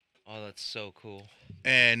 Oh, that's so cool.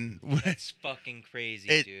 and That's fucking crazy,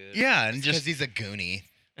 it dude. yeah, and because just he's a goonie.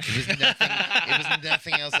 It was nothing. It was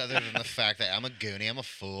nothing else other than the fact that I'm a goonie. I'm a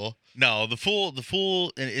fool. no, the Fool,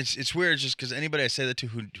 and it's weird just because anybody I say that to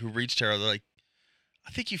who reads tarot, they're like, I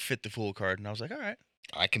think you fit the Fool card, and I was like, all right,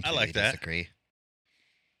 I completely like that. disagree.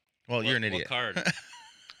 well, you're an What idiot. card?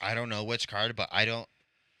 I don't know which card, but I don't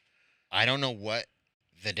know what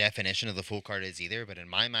the definition of the fool card is either. But in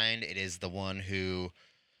my mind, it is the one who,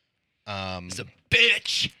 It's a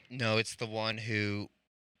bitch. no, it's the one who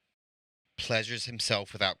pleasures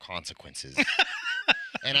himself without consequences.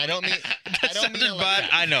 And I don't mean That I don't mean sounded it like bad.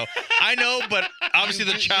 that. I know, but obviously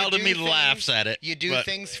You the do- child you in me do laughs things- at it. You do but-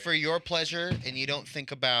 things for your pleasure, and you don't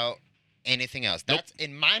think about anything else. Nope. That's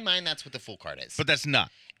in my mind. That's what the fool card is. but that's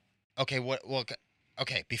not. Okay, what? Well,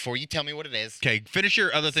 okay. Before you tell me what it is, Okay, finish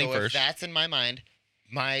your other thing so first. if that's in my mind,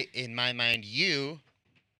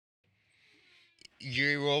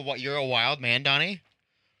 you're a wild man, Donnie,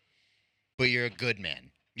 but you're a good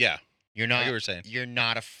man. Yeah, You're I not. get what you're saying. You're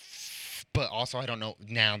not a. But also, I don't know.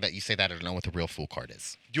 Now that you say that, I don't know what the real fool card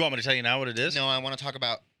is. Do you want me to tell you now what it is? No, I want to talk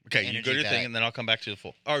about. Okay, the you go to energy your thing, that- and then I'll come back to the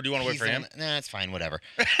full. Or do you want to wait he's for the him? one- Nah, it's fine. Whatever.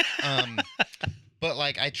 But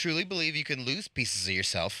like, I truly believe you can lose pieces of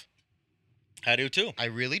yourself. I do too. I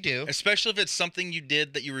really do. Especially if it's something you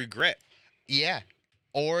did that you regret. Yeah.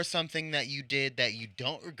 Or something that you did that you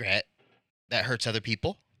don't regret that hurts other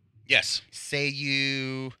people. Yes. Say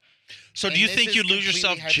you. So And do you this think is you lose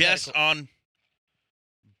yourself completely just hypothetical. on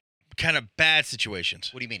kind of bad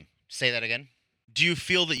situations? What do you mean? Say that again. Do you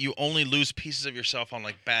feel that you only lose pieces of yourself on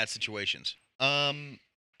like bad situations?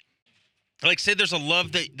 Like say there's a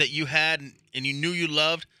love that you had and you knew you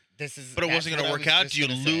loved, This is. but it that's wasn't going what to I work was out. just Do you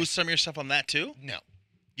gonna lose say. some of yourself on that too? No.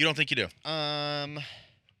 You don't think you do?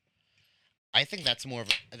 I think that's more of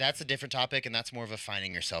that's a different topic, and that's more of a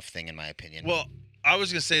finding yourself thing, in my opinion. Well, I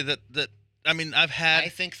was going to say that I mean I've had I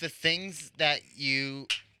think the things that you,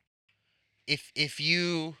 if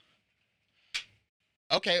you,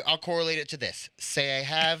 okay, I'll correlate it to this. Say I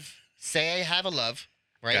have a love,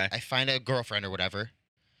 right? Okay. I find a girlfriend or whatever.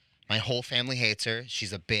 My whole family hates her.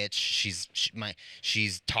 She's a bitch.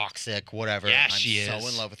 She's toxic. Whatever. Yeah, I'm she so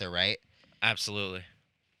is. in love with her, right? Absolutely.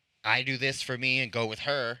 I do this for me and go with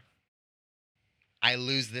her. I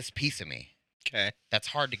lose this piece of me. okay. That's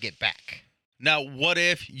hard to get back. Now, what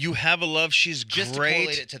if you have a love? She's Just to correlate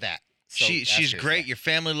great. it to that. So She's ask great. yourself. Your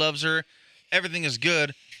family loves her. Everything is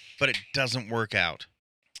good, but it doesn't work out.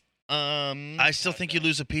 I still think you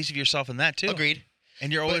lose a piece of yourself in that too. agreed.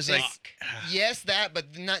 And you're But always like, this- yes, that,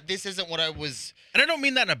 but not. This isn't what I was. and I don't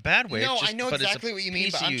mean that in a bad way. No, it's just, I know but it's a exactly what you mean,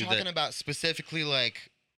 piece but of I'm you talking that- about specifically like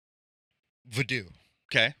VooDoo.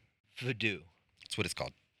 Okay. VooDoo. That's what it's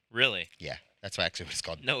called. Really? Yeah, that's actually what it's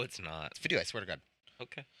called. No, it's not. It's VooDoo. I swear to God.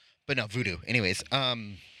 Okay. But no, VooDoo. Anyways,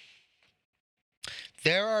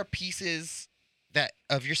 there are pieces that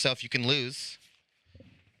of yourself you can lose.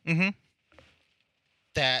 Mm-hmm.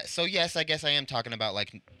 That so yes, I guess I am talking about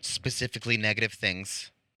like specifically negative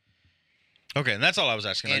things. Okay, and that's all I was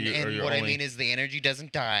asking. And, are and you what I only... mean is the energy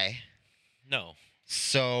doesn't die. No.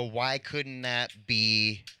 So why couldn't that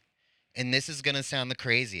be? And this is gonna sound the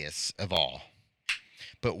craziest of all,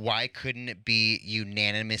 but why couldn't it be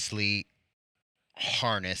unanimously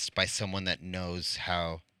harnessed by someone that knows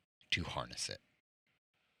how to harness it?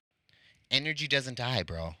 Energy doesn't die,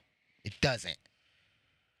 bro. It doesn't.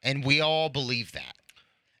 And we all believe that.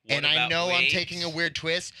 What And I about know I'm weights? taking a weird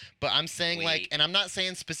twist, but I'm saying like, Wait. and I'm not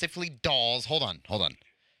saying specifically dolls. Hold on.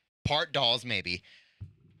 Part dolls, maybe.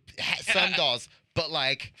 Some dolls, but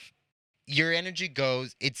like, your energy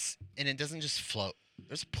goes. And it doesn't just float.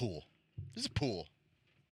 There's a pool.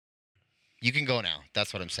 You can go now.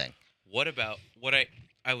 That's what I'm saying. What about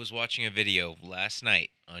I was watching a video last night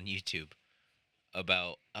on YouTube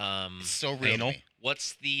about So real. to Anal. me.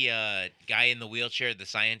 what's the guy in the wheelchair, the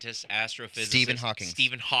scientist, astrophysicist? Stephen Hawking.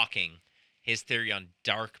 Stephen Hawking. His theory on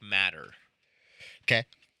dark matter. 'Kay.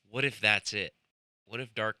 What if that's it? What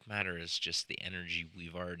if dark matter is just the energy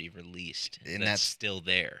we've already released And that's that's- still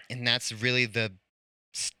there? And that's really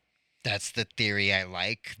that's the theory I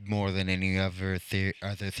like more than any other theory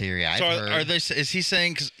I've So heard. are they? Is he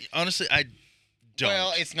saying? Because honestly, I don't.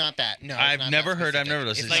 Well, it's not that. No, it's I've not that never heard. I've specific. never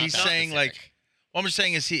listened. It's like He's not that saying like. specific. Well, I'm just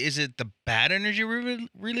saying, is it the bad energy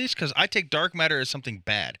release? Because I take dark matter as something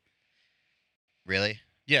bad. Really?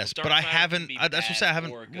 Yes, Dark but I matter can haven't. be That's what I say. I bad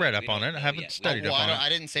haven't or good. read We up on don't it. I know haven't yet. studied Well, up on it. I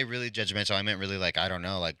didn't say really judgmental. I meant really like I don't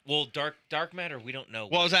know. Like Well, dark matter, we don't know.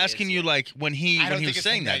 Well, I was asking you like when I he don't was think it's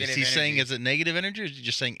saying that. Is negative he saying energy. is it negative energy or is he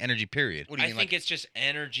just saying energy? Period. what do you I mean? think Like it's just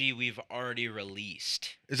energy we've already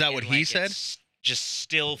released. Is that what And, he like, said? it's just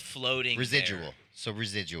still floating. residual. there. So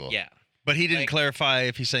residual. Yeah. But he didn't like- clarify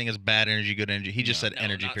if he's saying it's bad energy, good energy. He just No. said No,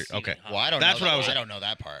 energy. not Period. Stephen Okay. Hawking. Well, I don't. That's know what I that. was- I don't know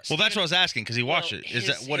that part. Well, that's what I was asking because he watched Well, it. Is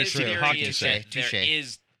that what is his Stephen theory Hawking is say? that there Touche.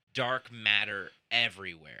 is dark matter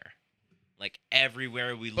everywhere. Like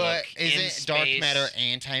everywhere we But look. in isn't dark space. matter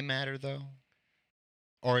antimatter though?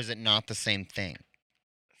 Or is it not the same thing?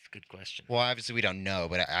 That's a good question. Well, obviously we don't know,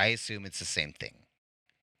 but I assume it's the same thing.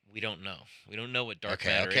 We don't know. We don't know what dark Okay,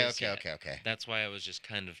 matter okay, is. yet. okay. That's why I was just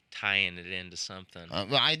kind of tying it into something.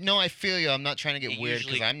 Well, I know I feel you. I'm not trying to get It weird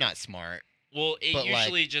because usually- I'm not smart. Well, it but, like-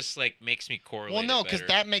 usually just like makes me correlate. Well, no, it because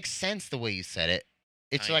better. that makes sense the way you said it.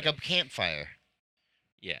 It's Kind like of. a campfire.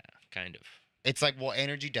 Yeah, kind of. It's like, well,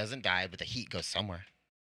 energy doesn't die, but the heat goes somewhere.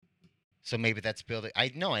 So maybe that's building. I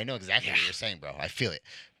know exactly what Yeah. you're saying, bro. I feel it.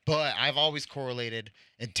 But I've always correlated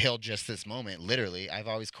until just this moment. Literally, I've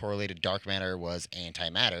always correlated dark matter was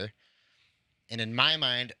antimatter. And in my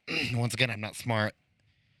mind, once again, I'm not smart.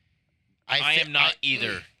 I am not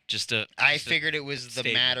either. Just a. I just a- figured it was the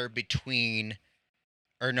statement. matter between,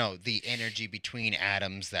 or no, the energy between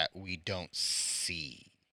atoms that we don't see.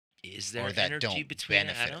 Is there Or that energy don't between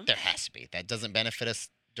benefit. atoms? There has to be. That doesn't benefit us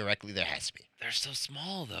directly. There has to be. They're so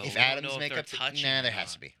small though. If We don't atoms know if make they're up, touching nah, or there has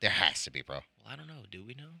not. to be. There has to be, bro. Well, I don't know. Do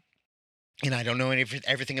we know? And I don't know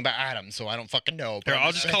everything about atoms, so I don't fucking know. Here, but I'll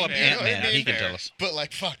I'm just saying, call up you know what I Ant Man. He mean? can Fair. tell us. But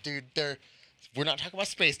like, fuck, dude, we're not talking about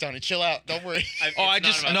space, Donnie. Chill out. Don't worry. Oh, I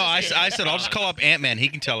said I'll just call up Ant Man. He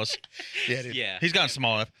can tell us. Yeah, dude. Yeah. He's gotten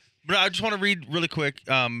small enough. But I just want to read really quick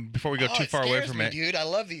before we go Oh, too it far away scares from me, it. dude. I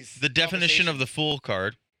love these. The definition of conversations. the Fool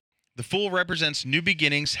card. The Fool represents new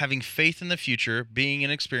beginnings, having faith in the future, being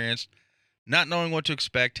inexperienced, not knowing what to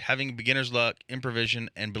expect, having beginner's luck, improvisation,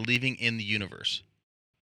 and believing in the universe.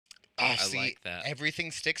 Oh, I see, like that. everything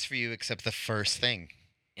sticks for you except the first thing.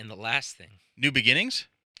 And the last thing. New beginnings?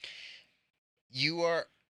 You are.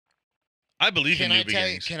 I believe in Can new I tell you?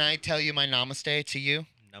 beginnings. Can I tell you my namaste to you?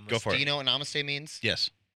 Go for Do it. you know what namaste means? Yes.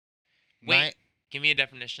 Wait. Give me a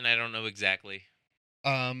definition. I don't know exactly.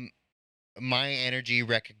 My energy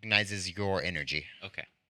recognizes your energy. Okay.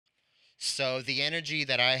 So the energy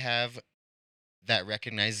that I have that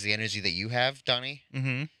recognizes the energy that you have, Donnie,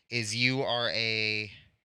 Mm-hmm. is you are a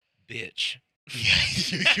Bitch.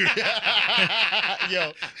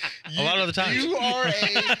 Yo, A lot of the times. You are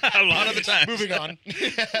a A lot of the times. Moving on.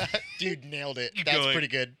 Dude, nailed it. That's going. pretty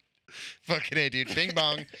good. Fucking A, dude. Bing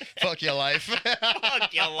bong. Fuck your life.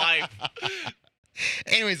 Fuck your life.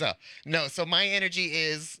 Anyways, though. No, so my energy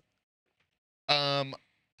is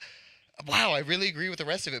wow, I really agree with the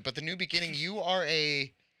rest of it, but the new beginning, you're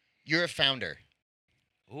a founder.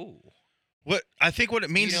 Ooh. What I think what it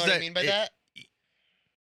means You know is what that I mean by that?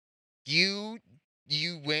 You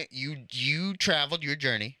traveled your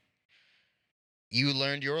journey. You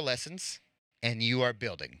learned your lessons, and you are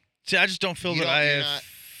building. See, I just don't feel You that don't- I you're have not-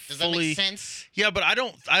 Does that fully. make sense? Yeah, but I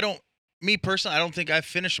don't. Me personally, I don't think I've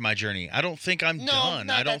finished my journey. I don't think I'm No, done.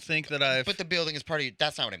 no, I don't that's- think that I've But the building is part of you.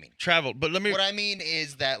 That's not what I mean. traveled. But let me. What I mean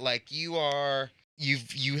is that like you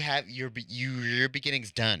have your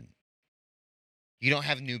beginnings done. You don't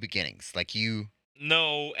have new beginnings. Like you.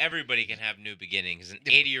 No, everybody can have new beginnings. An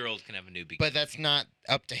Yeah. 80-year-old can have a new beginning. But that's not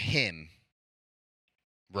up to him.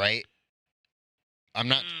 Right? I'm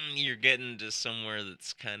not You're getting to somewhere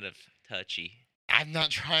that's kind of touchy. I'm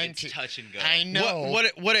not trying It's to touch and go. I know.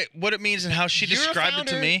 What it means and how she You're a described it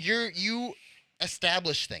to founder, me. You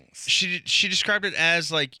establish things. She described it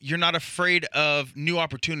as like you're not afraid of new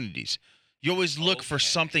opportunities. You always look for Okay.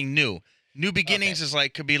 something new. New beginnings Okay. is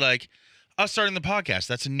like could be like us starting the podcast.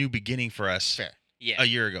 That's a new beginning for us Fair. Yeah. a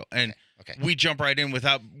year ago, and Okay. we jump right in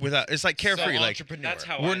without. It's like carefree. So, Like entrepreneur. That's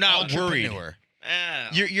how we're I not feel. worried. Entrepreneur. Ah.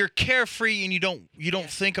 You're carefree and you don't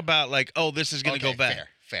think about like this is gonna Okay, go bad.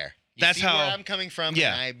 Fair. You That's see where how- I'm coming from.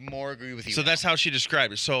 Yeah. And I more agree with you. So now. that's how she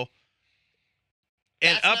described it. So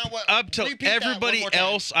And That's not what, up to repeat that one everybody more time.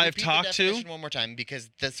 else I've Repeat the talked to. definition one more time, because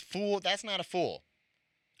this fool, that's not a fool.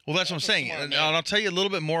 Well, that's what I'm That's a saying. smart And man. I'll tell you a little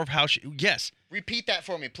bit more of how she. Yes. Repeat that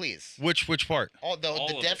for me, please. Which part? All All of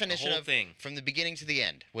the it, definition the whole of thing. from the beginning to the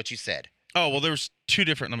end. What you said. Oh well, there was two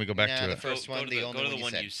different. Let me go back Nah, to the it. first one, the only go to one the you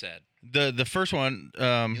one said. you said. The first one.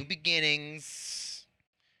 New beginnings.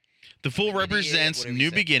 The fool I'm an idiot, represents whatever you new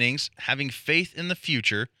said. beginnings, having faith in the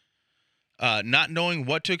future, not knowing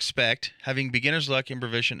what to expect, having beginner's luck,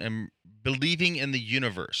 improvisation, and believing in the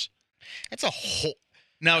universe. That's a whole.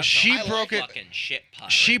 Now That's she I like broke it. Fucking shit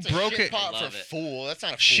pot. She It's a broke shit it- pot I for love it. fool. That's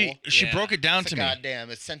not a fool. She Yeah. broke it down That's to a me. goddamn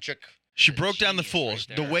eccentric. She a broke down the genius fool. right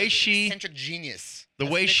The there. way she Eccentric genius. the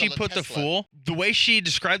That's way she Nikola put the Tesla. fool, the way she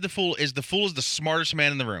described the fool is the smartest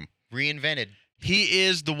man in the room. Reinvented. He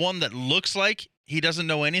is the one that looks like he doesn't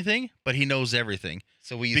know anything, but he knows everything.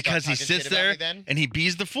 So will you Because stop he talking sits shit about there me then? and he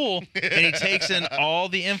bees the fool and he takes in all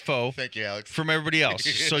the info Thank you, Alex. from everybody else.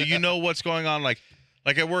 So you know what's going on. Like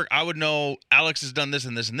at work, I would know Alex has done this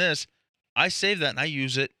and this and this. I save that and I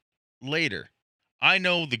use it later. I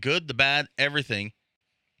know the good, the bad, everything.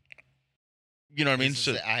 You know what I mean? This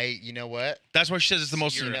So is you know what? that's why she says it's the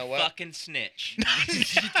most. You You're know a what? fucking snitch.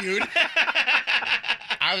 Dude.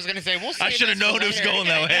 I was gonna say we'll. I save should have this for known it was later. going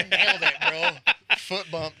that way. Nailed it, bro. Foot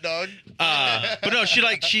bump, dog. But no,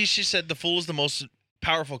 she said the fool is the most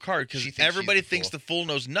powerful card because She thinks she's everybody the thinks fool. the fool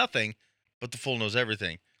knows nothing, but the fool knows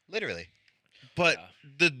everything. Literally. But Yeah.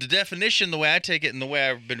 the definition, the way I take it and the way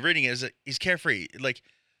I've been reading it is that he's carefree. Like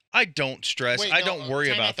I don't stress. Wait, I no, don't worry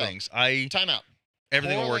time about out, though. things. Time out.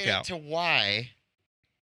 Everything will work Correlate it out. to why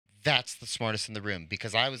that's the smartest in the room,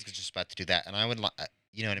 because I was just about to do that, and I would,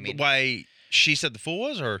 you know what I mean? Why she said the fool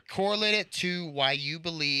was, or Correlate it to why you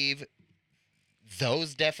believe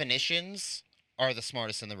those definitions are the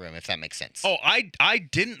smartest in the room, if that makes sense. oh, I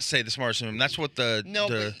didn't say the smartest of him. That's what the no,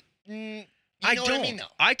 the, but you I know don't. what I mean, though.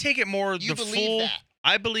 I take it more You the believe fool. that.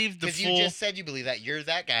 I believe the Because fool. you just said you believe that. You're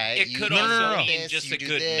that guy. It You could do No, also no, no, no. mean this, just you a do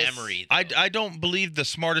good this. memory. I though. don't believe the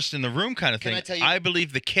smartest in the room kind of Can thing. I tell you- I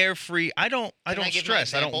believe the carefree. I don't Can I give my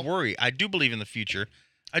stress. I don't example? worry. I do believe in the future.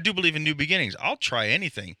 I do believe in new beginnings. I'll try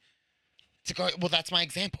anything. Well, that's my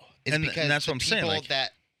example. Is And because that's the what I'm saying, people like-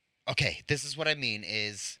 that. Okay, this is what I mean.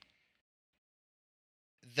 Is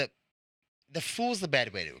the fool's the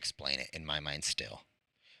bad way to explain it in my mind still,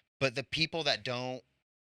 but the people that don't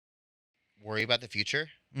worry about the future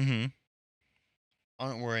Mm-hmm.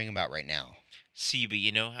 aren't worrying about right now, See, but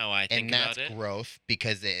you know how I think and that's about it? growth,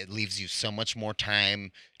 because it leaves you so much more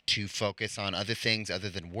time to focus on other things other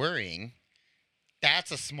than worrying.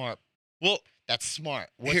 That's a smart. Well, That's smart.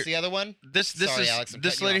 What's Here- the other one? this Sorry, is Alex, I'm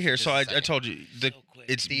this cutting you lady off here. for So just a I second. told you the So quick.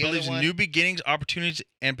 it's The other believes in one- new beginnings, opportunities,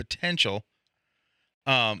 and potential.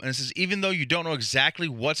 And it says even though you don't know exactly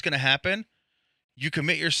what's going to happen, you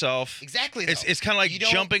commit yourself. Exactly. It's though. kind of like You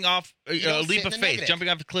don't- jumping off a you don't leap sit of in the faith, negative. jumping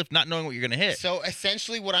off a cliff, not knowing what you're going to hit. So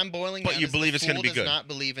essentially, what I'm boiling But down you is believe the it's gonna fool be does good. not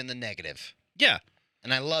believe in the negative, Yeah,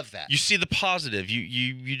 and I love that. you see the positive.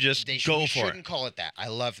 You just We go for shouldn't it. call it that. I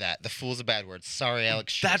love that. The fool's a bad word. Sorry,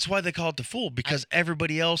 Alex. Shit. That's why they call it the fool because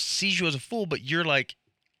everybody else sees you as a fool, but you're like,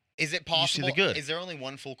 Is it you see possible? the good. Is there only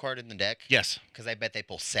one fool card in the deck? yes, Because I bet they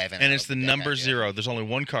pull 7. and out it's of the deck number idea. 0. There's only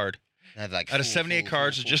one card And they're like, out of fool, 78 fool,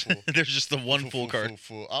 cards. fool, Just fool, there's just the one fool, fool fool, card. fool,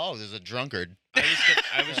 fool. Oh, there's a drunkard.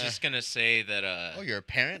 I was just gonna say that Oh, you're a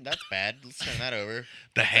parent? That's bad. Let's turn that over.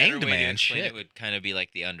 The a better Hanged way to Man. explain Shit. it would kind of be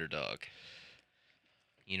like the underdog.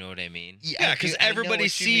 You know what I mean? Yeah, because dude, I know everybody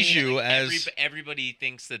what sees mean. you Like, as everybody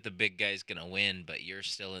thinks that the big guy's gonna win, but you're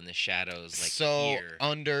still in the shadows, like So here,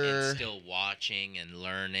 under and still watching and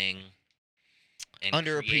learning. And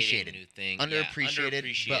Underappreciated. creating new things.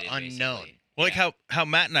 Underappreciated, but underappreciated, unknown. basically. well, like Yeah. how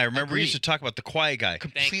Matt and I remember we used to Agreed. talk about the quiet guy.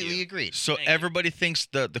 completely you. agreed. So Thank you. everybody thinks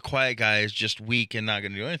the quiet guy is just weak and not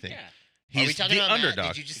going to do anything. Yeah. Are we He's talking the about Matt? underdog.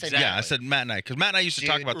 Did you just say Exactly. Yeah, I said Matt and I because Matt and I used to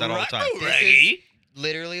talk Dude, about that all the time. This is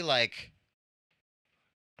literally like.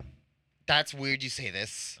 That's weird you say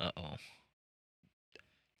this. Uh-oh.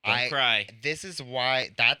 I- Don't cry. This is why.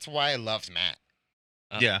 That's why I loved Matt.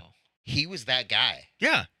 Yeah. Uh-oh. He was that guy.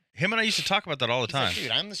 Yeah, him and I used to talk about that all the He's like, time.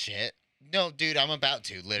 dude, I'm the shit. No, dude, I'm about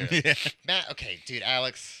to, literally. Yeah. Matt, okay, dude,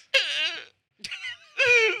 Alex.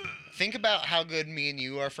 Think about how good me and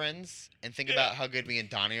you are friends, and think about how good me and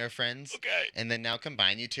Donnie are friends, Okay. and then now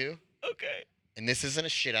combine you two. Okay. And this isn't a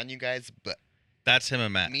shit on you guys, but That's him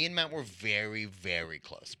and Matt. me and Matt were very, very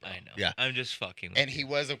close, bro. I know. Yeah. I'm just fucking. With And you. he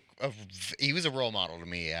was he was a role model to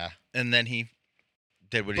me, yeah. And then he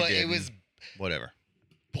did what he But did. it was and whatever.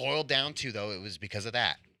 boiled down to though, it was because of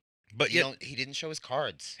that. But You yet, don't- he didn't show his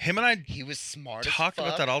cards. him and I He was smart talk as about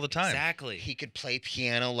fuck. that all the time. Exactly. He could play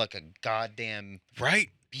piano like a goddamn Right?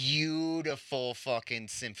 beautiful fucking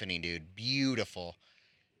symphony, dude. Beautiful.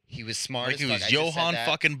 He was smart Like as he fuck. was I just said Johann that.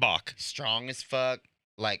 fucking Bach. Strong as fuck.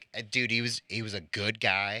 Like, dude, he was a good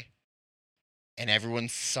guy, and everyone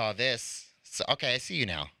saw this. So okay, I see you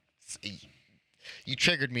now. You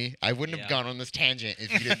triggered me. I wouldn't have Yeah. gone on this tangent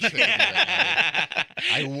if you didn't trigger me right now.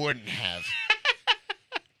 I wouldn't have.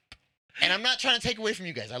 And I'm not trying to take away from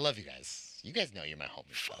you guys. I love you guys. You guys know you're my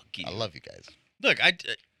homies. Fuck you. I love you guys. Look,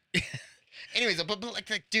 Anyways, but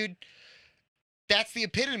like, dude, that's the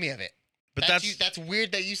epitome of it. but That's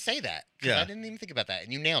weird that you say that. 'Cause Yeah. I didn't even think about that,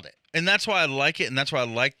 and you nailed it. and that's why I like it, and that's why I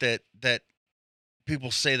like that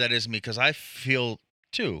people say that is me, because I feel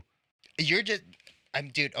too. You're just,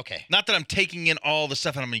 dude. Okay. Not that I'm taking in all the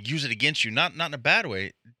stuff and I'm gonna use it against you, not in a bad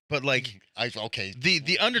way, but like Okay.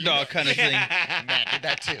 the underdog kind of thing. Matt did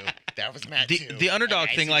that too. That was Matt too. The underdog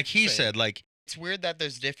I thing, see like what you're he saying. said, like It's weird that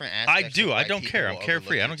there's different I aspects. do. of I why don't care. I'm people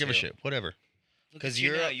carefree. I overlook don't give a you, shit. Whatever. Look 'Cause at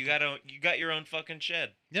you you're- now. You got your own fucking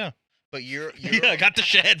shed. But you're Yeah, I got the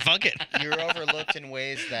shed. Fuck it. you're overlooked in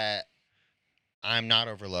ways that I'm not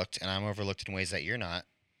overlooked, and I'm overlooked in ways that you're not.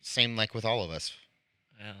 Same like with all of us.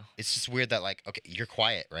 Yeah. It's just weird that like, okay, you're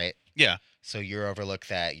quiet, right? Yeah. So you're overlooked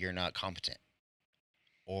that you're not competent,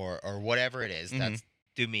 or whatever it is. Mhm. That's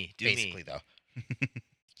Do me. Do basically me. though.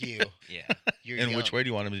 You. Yeah. You're In young. which way do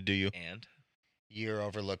you want him to do you? And You're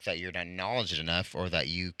overlooked that you're not knowledgeable enough, or that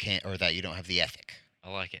you can't, or that you don't have the ethic. I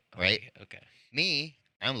like it. I Right? like it. Okay. Me,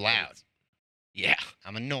 I'm loud. Yeah.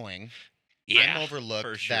 I'm annoying. Yeah. I'm overlooked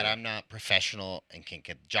for sure. that I'm not professional and can't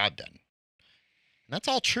get the job done. And that's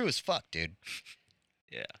all true as fuck, dude.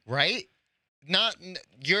 Yeah. Right?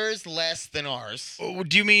 Yours less than ours. Oh,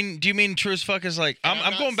 do you mean true as fuck is like And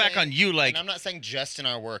I'm not going back saying- on you, like and I'm not saying just in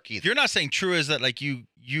our work either. you're not saying true is that like you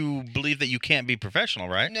believe that you can't be professional,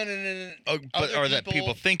 right? No. Oh, but Other or that people-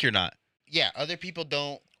 people think you're not. Yeah, other people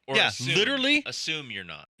don't. Or Yeah, assume, literally. assume you're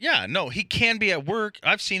not. Yeah, no, he can be at work.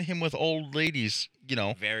 I've seen him with old ladies,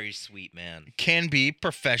 Very sweet man. can be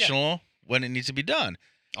professional when it needs to be done.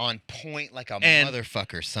 On point like a And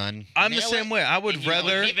motherfucker, son. I'm the Nail same it. way. I would And you rather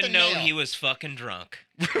wouldn't Hit even the know nail. he was fucking drunk.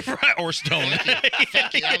 right, or stoned.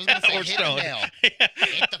 Thank you. I was gonna say or hit the stoned. nail.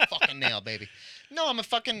 Hit the fucking nail, baby. No,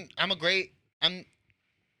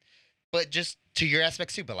 but just to your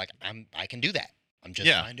aspects too, but like I can do that. I'm just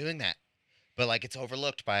Yeah. fine doing that. But like it's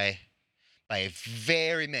overlooked by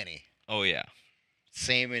very many. Oh yeah.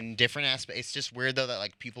 Same in different aspects. It's just weird though that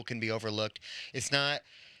like people can be overlooked. It's not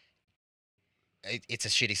it's a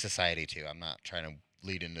shitty society too. I'm not trying to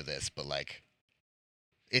lead into this, but like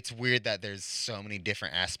it's weird that there's so many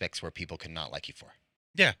different aspects where people cannot like you for.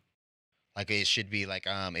 Yeah. Like it should be like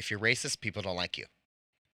if you're racist, people don't like you.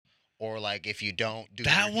 Or like if you don't do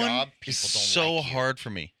That your one job, is people don't so like you. hard for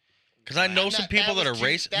me because I know some people that are was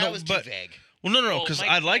racist. That No, was but too vague. well, no, Well, because my-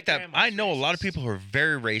 I like my that. I grandma's know a lot of racist. people who are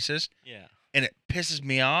very racist, Yeah. and it pisses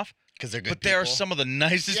me off. Because they're good But there are people. some of the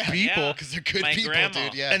nicest Yeah, people, yeah. Because they're good My people, grandma.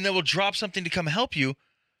 dude. Yeah. and they will drop something to come help you,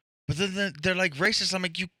 but then they're like racist. I'm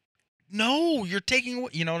like, no, you're taking away.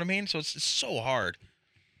 You know what I mean? So it's so hard.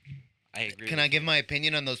 I agree. Can with I give you. my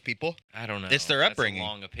opinion on those people? I don't know. It's their That's upbringing. A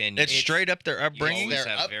long opinion. It's straight up their You upbringing. always They're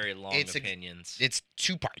have up- very long it's opinions. It's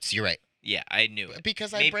two parts. You're right. Yeah, I knew it.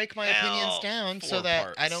 Because I Maybe- break my opinions well, down so 4 that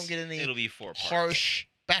parts. I don't get any It'll be 4 parts. harsh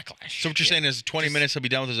backlash. So what you're saying is 20 Just- minutes he'll be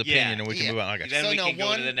done with his opinion Yeah, and we can yeah. move on. Okay. Then So we no, can go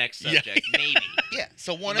one- to the next Yeah. subject. Maybe. Yeah.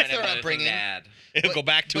 So one, You if might their have anything upbringing, to add. It'll but- go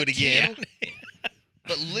back to but it again.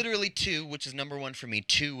 but literally two, which is number one for me.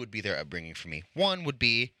 Two would be their upbringing for me. One would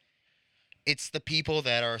be, it's the people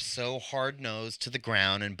that are so hard nosed to the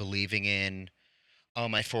ground and believing in, oh,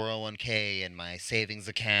 my 401k and my savings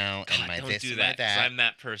account God, and my don't this do and that. my 'cause that. I'm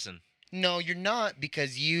that person. No, you're not,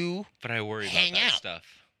 because you But I worry Hang about that out. stuff.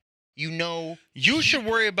 know You should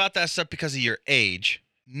worry about that stuff because of your age,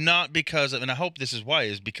 not because of, and I hope this is why,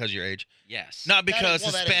 is because of your age, Yes. not because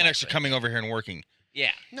well, that is Hispanics are likely. coming over here and working.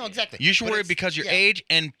 Yeah. No, exactly. You should But worry it's- because your yeah. age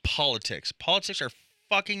and politics. Politics are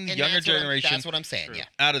fucking the And younger that's what I'm- generation That's what I'm saying. True. Yeah.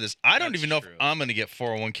 out of this. I don't That's even know true. if I'm gonna get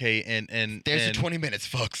 401k and There's and, your 20 minutes,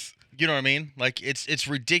 folks. You know what I mean? Like it's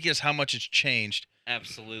ridiculous how much it's changed.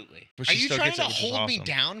 Absolutely. But Are she you still trying gets to it, which is hold me awesome.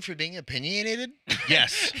 down for being opinionated?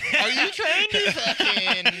 Yes. Are you trying to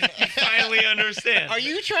fucking? Finally understand. Are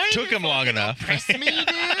you trying Took to him long fucking enough. oppress me, dude?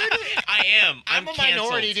 I am. I'm a canceled.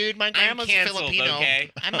 minority, dude. My grandma's canceled, Filipino.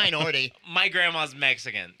 okay? I'm minority. My grandma's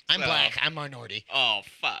Mexican. I'm so- black. I'm minority. Oh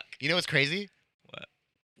fuck. You know what's crazy? What?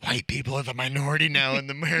 White people are the minority now in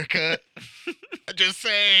America. Just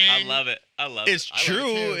saying. I love it. I love It's it. I love it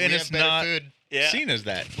true, too. and We it's have better not food. Yeah. seen as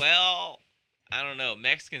that. Well, I don't know.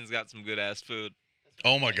 Mexicans got some good ass food.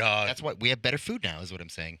 Oh my god. That's what we have better food now, is what I'm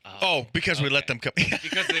saying. Oh, because we let okay. them come.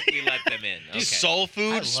 Because we let them in. Okay. Soul I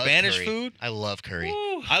food, love Spanish curry. food. I love curry.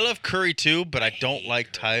 Woo. I love curry too, but I don't hate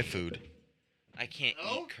like Thai curry. food. I can't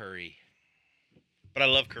eat curry. But I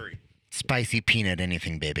love curry. Spicy peanut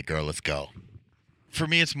anything, baby girl. Let's go. For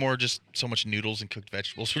me, it's more just so much noodles and cooked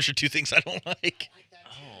vegetables, which are two things I don't like.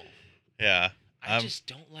 Oh, Yeah. I just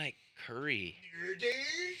don't like curry.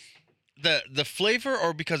 The flavor,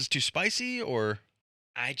 or because it's too spicy, or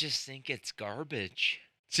I just think it's garbage.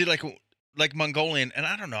 see like Mongolian, and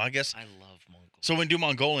I don't know. I guess I love Mongol. so. When I do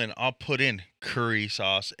Mongolian, I'll put in curry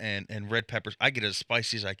sauce and red peppers. I get as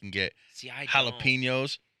spicy as I can get. See, I don't.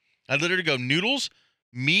 Jalapenos. I literally go noodles,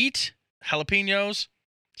 meat, jalapenos,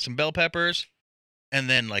 some bell peppers, and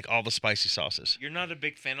then like all the spicy sauces. You're not a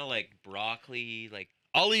big fan of like broccoli, like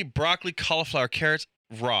I'll eat broccoli, cauliflower, carrots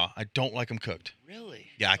raw. I don't like them cooked. really?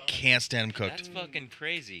 Yeah, I can't stand them cooked. That's fucking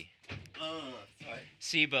crazy.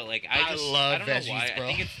 See, but like I love don't know veggies, why. bro. I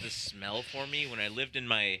think it's the smell for me. When I lived in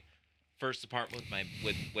my first apartment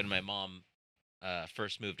when my mom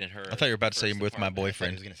first moved in her. I thought you were about to say first with my apartment. I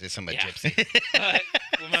boyfriend. was gonna say something Yeah. about gypsy. But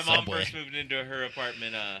when my mom Subway. first moved into her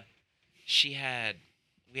apartment,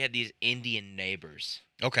 we had these Indian neighbors.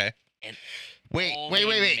 Okay. And Wait, all wait, they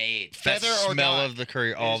wait, wait. made That Feather or smell dot? of the curry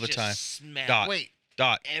is all the just time. Smell Dot. Wait,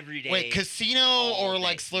 Dot. every day. wait. Casino all or day.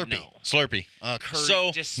 like Slurpee? No. Slurpee. Curry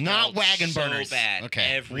So, just not smelled wagon so burners. bad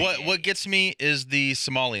Okay. every What day. gets me is the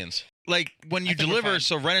Somalians. Like when you I think we're deliver, fine.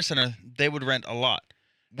 so Rent a Center, they would rent a lot.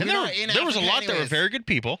 We're And there, not in there was a Africa lot that were anyways. very good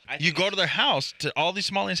people. I You think go it's- to their house, to all these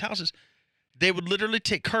Somalians' houses, they would literally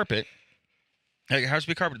take carpet, like it has to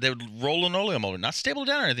be carpet. They would roll linoleum over, not staple it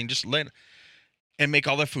down or anything, just lay it, and make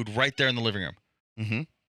all their food right there in the living room, Mm-hmm.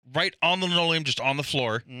 right on the linoleum, just on the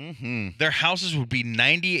floor. Mm-hmm. Their houses would be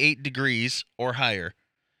 98 degrees or higher.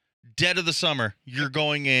 Dead of the summer, you're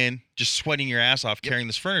going in, just sweating your ass off, carrying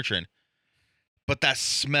this furniture in. But that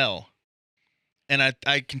smell, and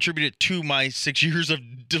I contributed to my 6 years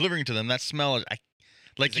of delivering to them. That smell,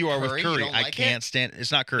 like Is it you are curry? with You curry. don't I like can't stand.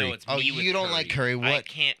 It's not curry. No, it's Oh, me with you don't like curry. I What?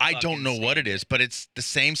 can't. I don't know fucking what it stand is, but it's the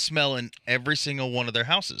same smell in every single one of their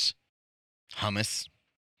houses. Hummus.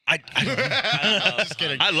 I love Just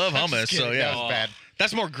kidding. I love I'm hummus, just so kidding. yeah. That was bad.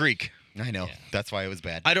 That's more Greek. I know. Yeah. That's why it was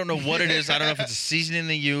bad. I don't know what it is. I don't know if it's a seasoning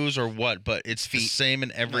they use or what, but it's the Feet. same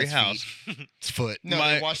in every it's house. It's foot. No,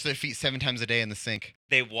 My- they wash their feet 7 times a day in the sink.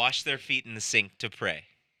 They wash their feet in the sink to pray.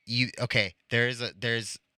 Okay? There's.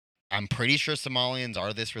 I'm pretty sure Somalians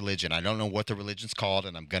are this religion. I don't know what the religion's called,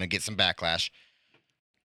 and I'm gonna get some backlash.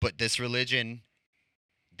 But this religion,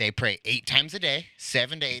 they pray 8 times a day,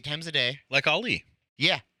 7 to 8 times a day. Like Ali.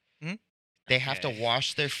 Yeah. Mhm. They have to Okay.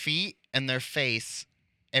 wash their feet and their face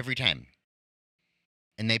every time.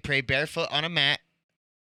 And they pray barefoot on a mat.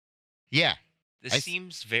 Yeah. This I s-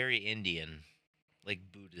 seems very Indian,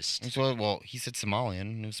 like Buddhist, Well, he said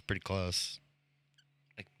Somalian. It was pretty close.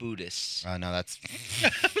 like Buddhists. No, that's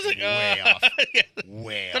I was like, way off. yeah.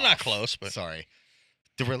 Way They're off. not close, but Sorry.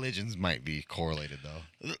 The religions might be correlated though.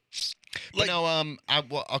 like But no,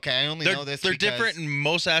 I only they're, know this they're because different in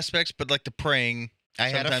most aspects, but like the praying I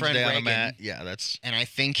had a sometimes friend day on a Reagan, mat. Yeah, that's and I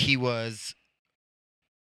think he was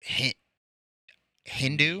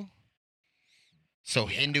Hindu. So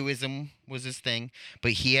Hinduism was his thing,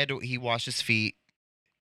 but he washed his feet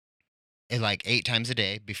like 8 times a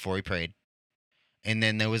day before he prayed. And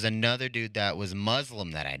then there was another dude that was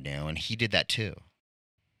Muslim that I knew, and he did that too.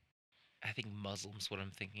 I think Muslim's what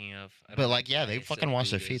I'm thinking of. I But don't like, know yeah, why they I said fucking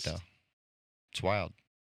wash their feet Buddhist. though. It's wild.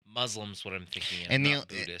 Muslim's what I'm thinking of, And not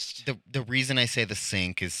Buddhist, The reason I say the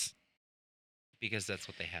sink is because that's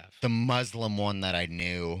what they have. the Muslim one that I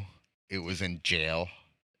knew, it was in jail,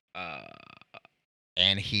 Uh,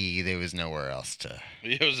 and there was nowhere else to.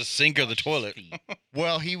 it was a sink or the wash his toilet. feet.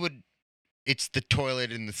 Well, it's the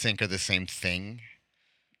toilet and the sink are the same thing.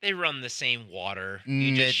 They run the same water.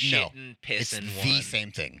 You just shit No. and piss It's in the one.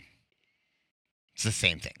 same thing. It's the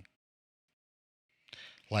same thing.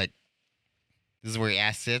 Like, this is where your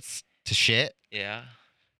ass sits to shit. Yeah.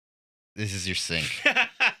 This is your sink.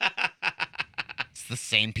 It's the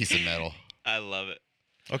same piece of metal. I love it.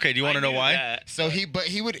 Okay, do you want to I know knew why? that, So but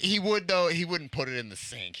he wouldn't put it in the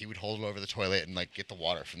sink. He would hold it over the toilet and like get the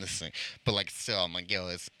water from the sink. But like still, I'm like, yo,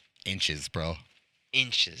 it's inches, bro.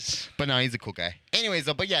 inches. But no, he's a cool guy. Anyways,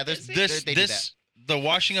 though, but yeah, there's they do that. This the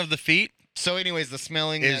washing of the feet. So, anyways, the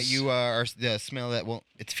smelling that is- you are the smell that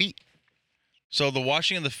it's feet. So the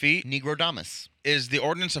washing of the feet Negrodamus. is the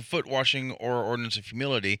ordinance of foot washing or ordinance of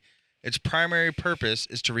humility. Its primary purpose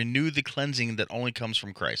is to renew the cleansing that only comes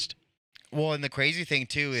from Christ. Well, and the crazy thing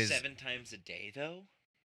too is 7 times a day, though.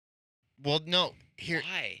 well, no, here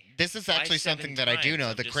Why? this is Why actually 7 something that I do times? know.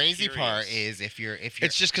 I'm The just crazy part curious. is if you're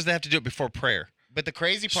It's just because they have to do it before prayer. But the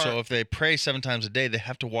crazy part. So if they pray 7 times a day, they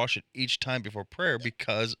have to wash it each time before prayer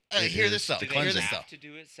because it hear is this though. the Do they Hear cleansing. this though. have to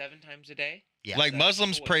do it 7 times a day? Yeah. Like That's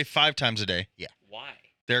Muslims choice. pray 5 times a day. Why?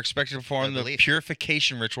 They're expected to perform Their the belief.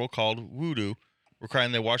 purification ritual called VooDoo,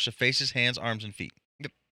 requiring they wash the faces, hands, arms, and feet.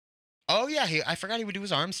 Oh yeah, I forgot he would do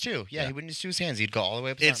his arms too. Yeah, Yeah. he wouldn't just do his hands. He'd go all the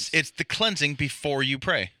way up his arms. It's the cleansing before you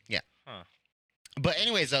pray. But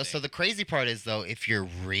anyways, though, so the crazy part is though, if you're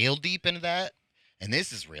real deep into that, and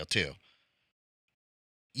this is real too,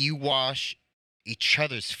 you wash each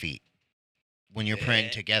other's feet when you're praying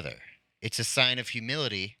Yeah. together. It's a sign of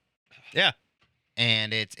humility. Yeah.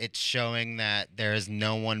 And it's showing that there is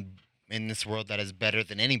no one in this world that is better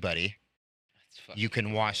than anybody. That's You fucking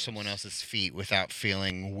can wash gross. someone else's feet without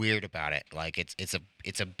feeling weird about it. Like it's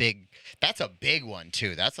a big that's a big one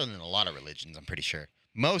too. That's in a lot of religions, I'm pretty sure.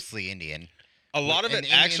 Mostly Indian. A lot of And it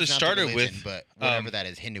Indian's actually not the started religion, with, but whatever that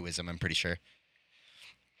is, Hinduism, I'm pretty sure.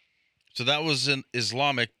 so that was in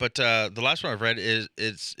Islamic, but the last one I've read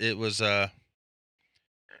it was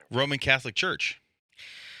Roman Catholic Church.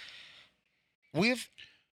 We've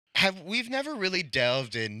never really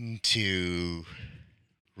delved into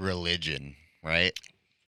religion, right?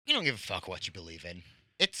 We don't give a fuck what you believe in.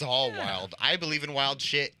 It's all wild. I believe in wild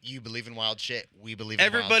shit. You believe in wild shit. We believe in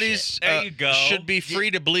wild Everybody's shit. There you go. should be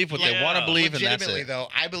free to believe what they want to Yeah. believe, and that's Legitimately, it. though,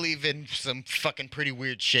 I believe in some fucking pretty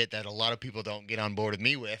weird shit that a lot of people don't get on board with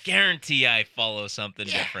me with. Guarantee I follow something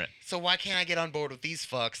Yeah. different. So why can't I get on board with these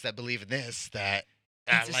fucks that believe in this? That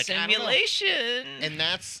It's a I don't know. simulation. And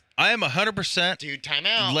that's, I am 100% dude. Time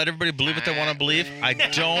out. let everybody believe what they want to believe. I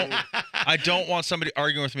don't want somebody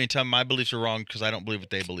arguing with me and telling me my beliefs are wrong because I don't believe what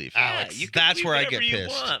they believe. Alex, you can that's believe where I whatever get you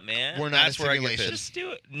pissed. want, man. We're not That's a where I get simulation. pissed. Just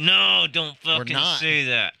do it. No, don't fucking not. say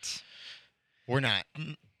that. We're not.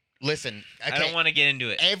 Listen, okay. I don't want to get into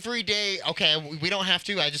it. Every day, okay, we don't have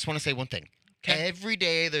to. I just want to say one thing. 'Kay. Every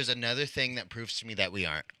day, there's another thing that proves to me that we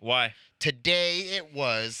aren't. Why? Today, it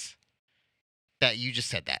was that you just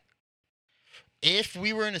said that. If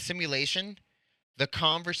we were in a simulation, the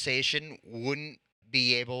conversation wouldn't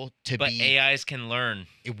be able to But be. AIs can learn.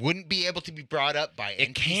 It wouldn't be able to be brought up by It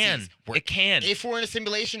NPCs. can. We're- It can. If we're in a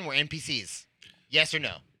simulation, we're NPCs. Yes or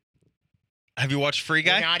no? Have you watched Free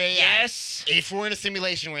Guy? We're not AI. Yes. If we're in a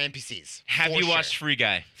simulation, we're NPCs. Have For you sure. watched Free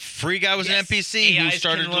Guy? Free Guy was Yes. an NPC who AIs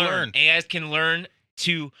started can to learn. AIs can learn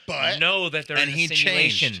to But- know that they're And in he a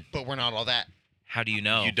simulation. changed. But we're not all that. How do you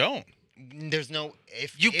know? You don't. There's no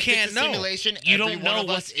if You if can't it's a know. simulation. You every don't one know of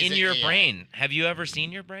us what's is in an your AI. brain. Have you ever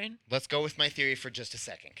seen your brain? Let's go with my theory for just a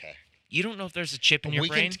second, okay? You don't know if there's a chip in your We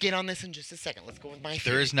brain. can get on this in just a second. Let's go with my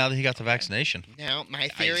theory. There is now that he got the vaccination. Now, my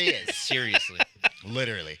theory is Seriously.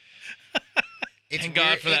 literally. It's Thank God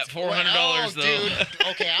weird- for that it's- $400 oh, though. Dude.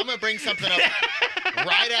 Okay, I'm gonna bring something up.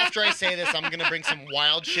 Right after I say this, I'm gonna bring some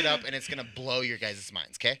wild shit up, and it's gonna blow your guys'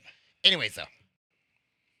 minds. Okay. Anyways, though,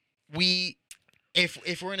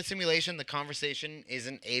 if we're in a simulation, the conversation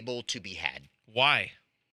isn't able to be had Why?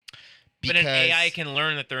 because But an AI can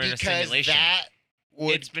learn that they're in a because simulation. that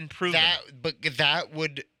would It's been proven. that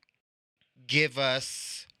would give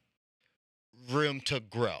us room to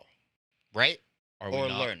grow, right? Are we or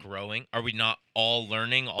not learn. growing? Are we not all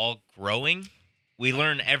learning, all growing? We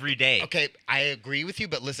learn every day. Okay, I agree with you,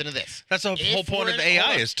 but listen to this. That's the If whole point we're of in- AI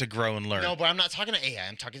hold on. is to grow and learn. No, but I'm not talking to AI.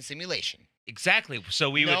 I'm talking simulation. Exactly.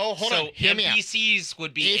 So we No, would. hold so on. Hear me out. NPCs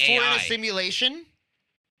would be If AI. we're in a simulation,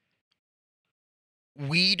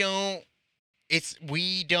 we don't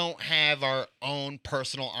have our own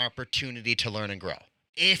personal opportunity to learn and grow.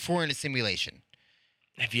 If we're in a simulation,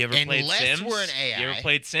 Have you ever played unless Sims? we're an You AI. ever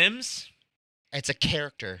played Sims? it's a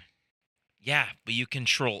character, Yeah, but you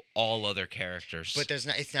control all other characters. but it's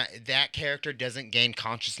not that character doesn't gain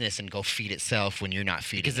consciousness and go feed itself when you're not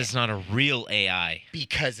feeding because it. it's not a real AI.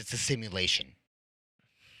 Because it's a simulation.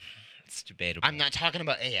 It's debatable. I'm not talking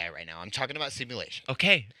about AI right now. I'm talking about simulation.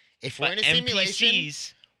 Okay. If we're But in a simulation,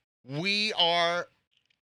 NPCs, we are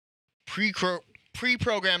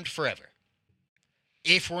pre-programmed forever.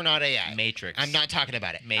 If we're not AI. Matrix. I'm not talking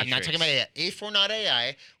about it. I'm not talking about Matrix. AI. If we're not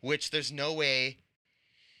AI, which there's no way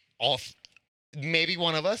maybe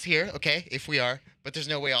one of us here, okay, if we are, but there's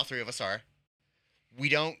no way all three of us are. We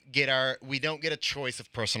don't get a choice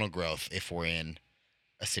of personal growth if we're in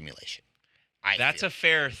a simulation. That's a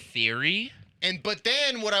fair theory. but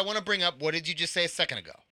then what I want to bring up, what did you just say a second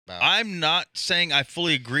ago? About, I'm not saying I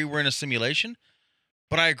fully agree we're in a simulation,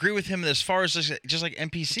 but I agree with him as far as just like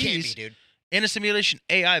NPCs. can't be, dude. In a simulation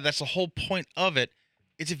AI, that's the whole point of it.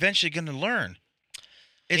 It's eventually going to learn.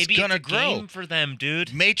 It's Maybe going to it's a grow. game for them,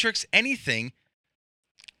 dude. Matrix, anything,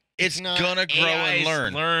 it's not- going to grow and AIs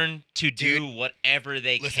learn. learn to do Dude, whatever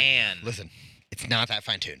they can. Listen, it's not that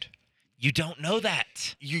fine-tuned. You don't know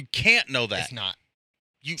that. You can't know that. It's not.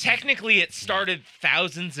 Technically, it started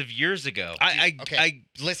thousands of years ago. Okay.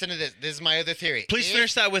 Listen to this. This is my other theory. Please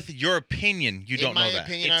finish that with your opinion. You don't know that.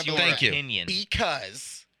 Opinion, It's I your believe Thank you. opinion.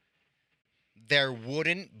 Because there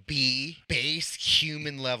wouldn't be base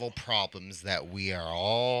human level problems that we are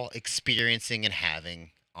all experiencing and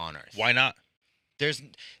having on Earth. Why not?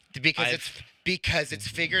 Because it's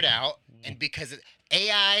figured out, and because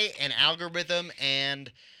AI and algorithm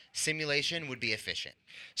and simulation would be efficient.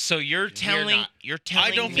 So you're telling not.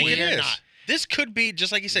 I don't think me it We're is. not. This could be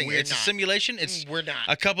just like you're saying. We're It's a not. simulation. It's We're not.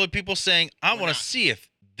 a couple of people saying, "I We're want not. to see if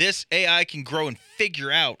this AI can grow and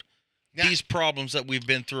figure out Nah, these problems that we've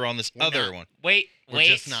been through on this We're other not. one." wait. we're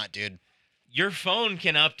just not, dude. Your phone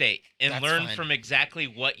can update and That's learn fine. from exactly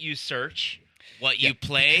what you search, what you Because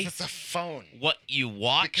play, it's a phone. what you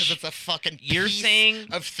watch. Because it's a fucking You're piece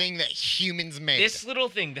saying of thing that humans made. this little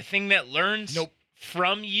thing, the thing that learns Nope.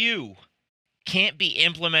 from you, can't be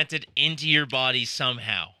implemented into your body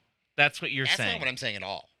somehow. That's what you're That's saying. not what I'm saying at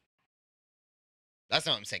all. That's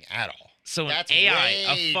not what I'm saying at all. So That's an AI, way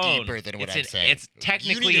a phone, deeper than what it's I'm an- saying. It's You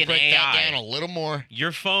technically need to an break that AI. down a little more.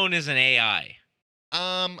 Your phone is an AI.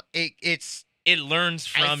 It's It learns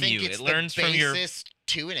I from think you. it's It learns the from your basis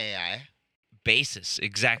to an AI. basis.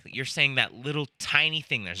 Exactly. You're saying that little tiny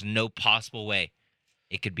thing. There's no possible way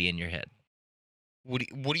it could be in your head. What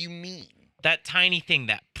do you mean? That tiny thing,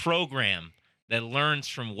 that program that learns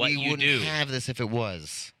from what we you wouldn't do. have this if it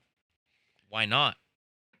was, Why not?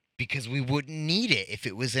 because we wouldn't need it if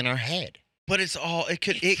it was in our head. But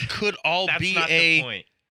it could all That's be not the point.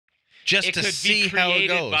 just It to could see be how it created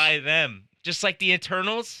goes. by them, just like the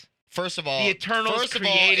Eternals. First of all, The Eternals first of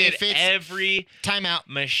all, created if it's every time out.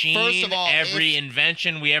 machine, First of all, every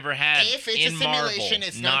invention we ever had if it's in a simulation, Marvel.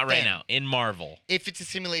 it's not not right them. now. In Marvel. If it's a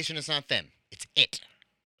simulation, it's not them. It's it.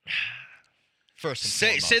 First and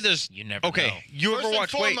Say foremost. there's You never okay. know. You First ever and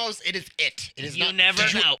watch? Wait, foremost, it is it. It is You not. never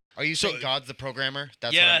Did you- know. Are you So- saying God's the programmer?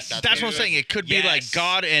 That's Yes. that's what I'm saying. It could be like Yes.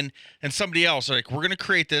 God and somebody else. Like, we're gonna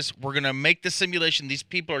create this. We're gonna make this simulation. These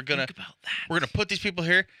people are gonna. Think about that. We're gonna put these people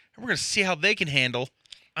here, and we're gonna see how they can handle.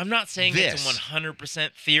 I'm not saying it's this. a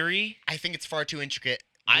 100% theory. I think it's far too intricate.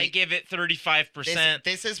 I give it 35%.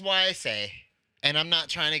 This is why I say, and I'm not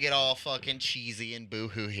trying to get all fucking cheesy and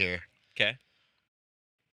boo-hoo here. Okay.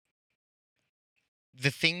 The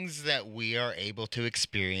things that we are able to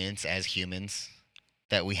experience as humans,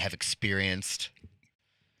 that we have experienced,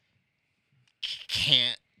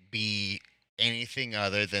 can't be anything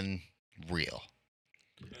other than real.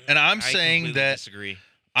 And I'm I saying completely that disagree.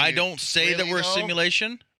 I Dude, don't say that really we're a though?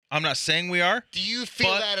 simulation. I'm not saying we are. Do you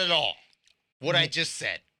feel But- that at all? What I just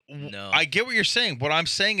said. No. I get what you're saying. What I'm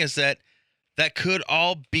saying is that could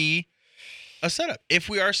all be a setup. If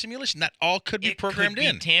we are a simulation, that all could be it programmed could be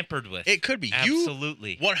in. tampered with. It could be.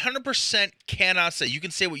 Absolutely. You 100% cannot say. You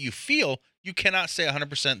can say what you feel. You cannot say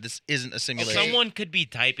 100% this isn't a simulation. Someone could be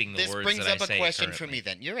typing the This words brings that up I a say question for currently. me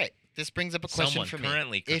then. You're right. This brings up a question Someone for me.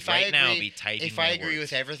 currently could If right I now agree- be typing If I my agree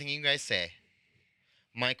words. with everything you guys say,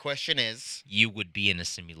 my question is... You would be in a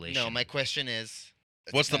simulation. No, my question is...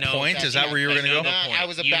 What's the No, point? that's Is that not- where you were I going to know go? the point. I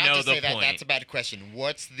was You about know to say the that. point. That's a bad question.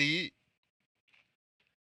 What's the...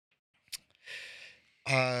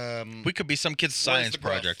 We could be some kid's Where's science the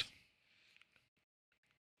growth? project.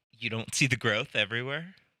 You don't see the growth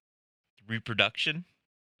everywhere? Reproduction?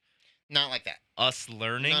 Not like that. Us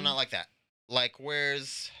learning? No, not like that. Like,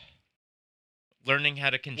 where's... Learning how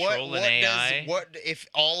to control an AI? What if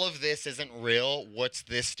all of this isn't real? What's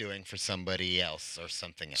this doing for somebody else or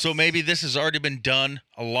something else? So maybe this has already been done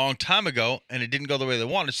a long time ago, and it didn't go the way they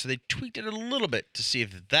wanted, so they tweaked it a little bit to see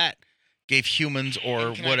if that gave humans or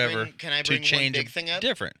And whatever Can I to bring change one big it thing up?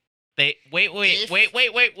 different. Wait. If-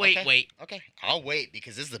 Wait. Okay, I'll wait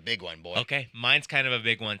because this is a big one, boy. Okay, mine's kind of a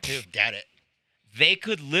big one too. Doubt it. They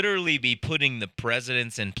could literally be putting the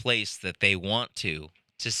presidents in place that they want to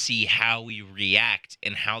see how we react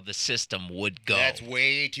and how the system would go. That's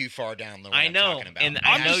way too far down the road. I know, talking about. and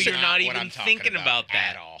I That's know you're not what even I'm talking thinking about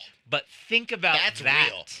that. at all. But think about That's that.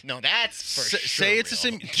 real. No, that's for sure. Say it's a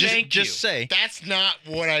real. Thank just you. say. That's not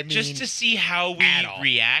what I mean. Just to see how we at all.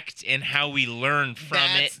 react and how we learn from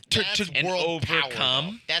it. That's and world power, overcome.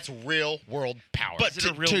 though. That's real world power. But Is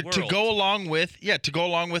it a real to world? go along with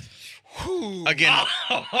Whew. again,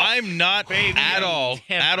 Oh, I'm not baby, at all.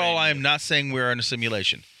 tempering I am you. not saying we're in a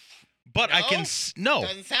simulation. But I can no.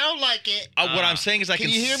 Doesn't sound like it. What I'm saying is I Can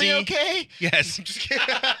can you hear see. me okay? Yes. I'm just kidding.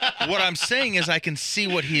 What I'm saying is I can see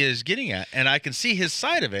what he is getting at, and I can see his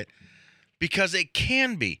side of it because it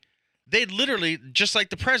can be. They literally, just like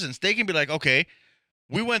the presidents, they can be like, okay,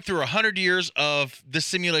 we went through 100 years of this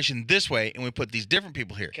simulation this way, and we put these different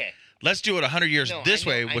people here. Okay. Let's do it 100 years No, this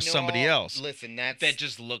way I with know somebody all- else. Listen, that's That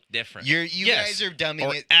just look different. you Yes. guys are dumbing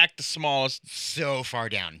Or it act the smallest. so far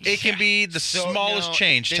down. It can be the So, smallest no,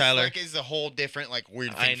 change, this, Tyler. Like, is a whole different, like,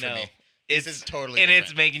 weird I thing for know. me. It's This is totally and different.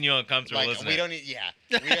 it's making you uncomfortable. Like, isn't we it? don't need, yeah.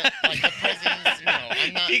 We don't, like, the president's, no,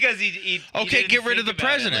 I'm not. because he Okay, didn't get rid think of the about it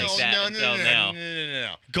president. like that no, until now.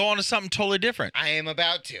 no. Go on to something totally different. I am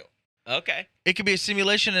about to. Okay. It could be a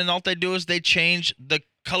simulation, and all they do is they change the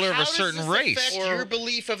color of How a certain does this race. affect Or your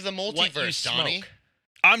belief of the What you multiverse, Donnie? smoke.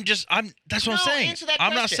 That's what I'm No, saying. answer that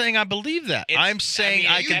I'm not question. saying I believe that. It's- I'm saying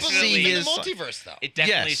I I, mean, can it You see believe in his. the multiverse, though. It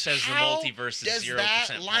definitely Yes. says the How multiverse is does 0%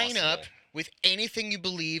 that line up possible. with anything you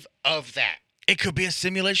believe of that? It could be a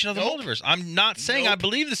simulation of the Nope. multiverse. I'm not saying I Nope.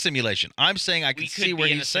 believe the simulation. I'm saying I can We see could where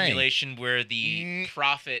be in a he's saying. simulation where the Mm.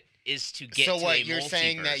 profit is to get So to what, a you're multiverse.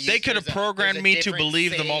 saying that They could have there's programmed there's me to different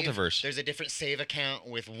believe the save- multiverse. There's a different save account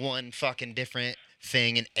with one fucking different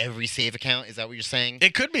thing in every save account. Is that what you're saying?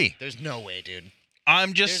 It could be. There's no way, dude.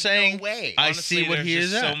 I'm just There's saying. no way. I Honestly, see what there's he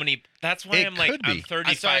just is so at. many. That's why It I'm like could I'm be.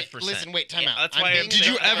 35%. Listen, wait, time Yeah, out. that's I'm why being I'm Did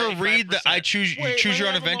you drunk ever guy. read the I choose Wait, choose your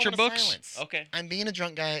let own me have a adventure moment of books? silence. Okay. I'm being a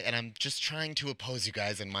drunk guy, and I'm just trying to oppose you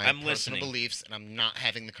guys in my I'm personal listening. beliefs, and I'm not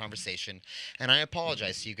having the conversation. And I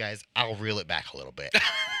apologize to you guys. I'll reel it back a little bit.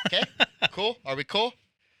 Okay? Cool? Are we cool?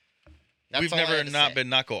 That's We've all I never had to not say. been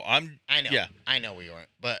knuckle. I'm. I know. Yeah. I know we weren't.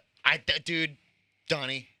 But dude,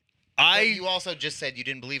 Donnie, I but you also just said you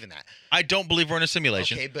didn't believe in that. I don't believe we're in a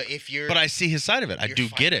simulation. Okay, but if you're But I see his side of it. I you're do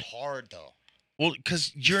get fighting it. hard though. Well,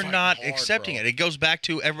 because you're fighting not hard, accepting bro. it. It goes back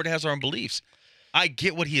to everybody has their own beliefs. I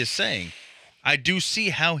get what he is saying. I do see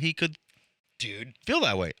how he could Dude, feel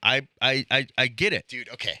that way. I get it. dude,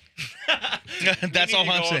 okay. That's all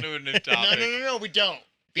I'm saying. No, we don't.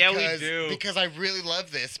 Yeah, we Because- do. Because I really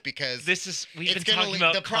love this because This is we've It's been gonna talking lead-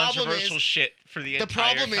 about the problem controversial is- shit for the the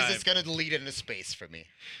entire problem time. is it's going to lead into space for me.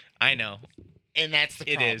 I know And that's the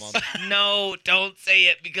it problem. is. No, don't say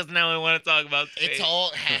it because now I want to talk about space. It's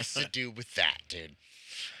all has to do with that, dude.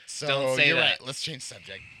 So Don't say you're that. right. Let's change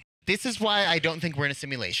subject. This is why I don't think we're in a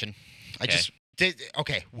simulation.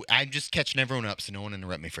 Okay. I'm just catching everyone up, so no one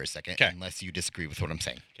interrupt me for a second, 'Kay. unless you disagree with what I'm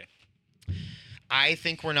saying. Okay. I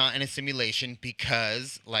think we're not in a simulation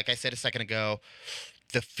because, like I said a second ago,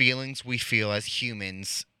 the feelings we feel as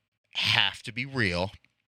humans have to be real.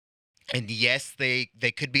 And yes, they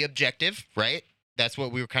could be objective, right? That's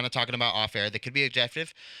what we were kind of talking about off air. They could be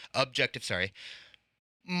objective, sorry.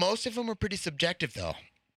 Most of them are pretty subjective, though.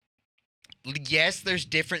 Yes, there's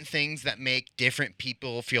different things that make different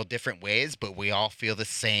people feel different ways, but we all feel the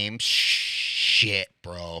same shit,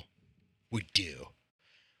 bro. We do.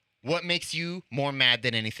 What makes you more mad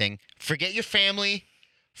than anything? Forget your family,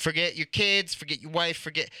 forget your kids, forget your wife,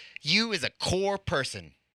 forget you as a core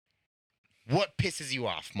person. What pisses you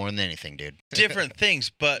off more than anything, dude? Different things,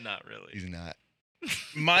 but Not really. He's not.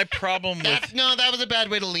 my problem with That was a bad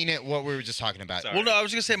way to lean it. What we were just talking about. Sorry. well, no, I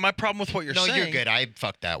was gonna say my problem with what you're No, saying you're good. I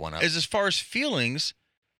fucked that one up. is as far as feelings.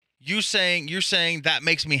 You're saying that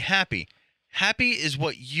makes me happy. Happy is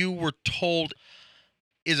what you were told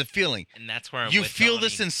is a feeling. And that's where I'm You with feel Donnie.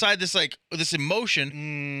 this inside this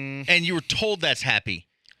emotion, Mm, and you were told that's happy.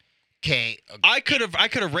 okay. I could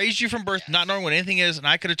have raised you from birth not knowing what anything is, and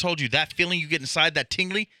I could have told you that feeling you get inside, that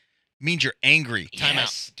tingly, means you're angry. Time out.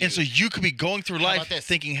 Yes, And so dude. you could be going through How life about this?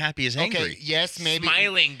 thinking happy is angry. Okay. Yes, maybe.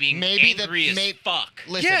 smiling, being maybe the- angry as may- fuck.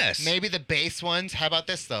 Listen, Yes. maybe the base ones. How about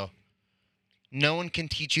this though? No one can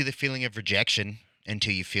teach you the feeling of rejection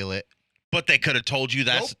until you feel it. But they could have told you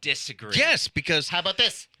that's Disagree. yes, because How about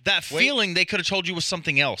this? that Wait. feeling they could have told you was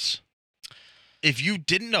something else. If you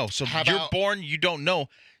didn't know, so How you're about- born, you don't know.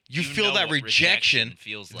 You feel know that what rejection.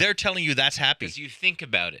 feels like. They're telling you that's happy. Because you think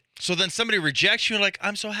about it. So then somebody rejects you, and like,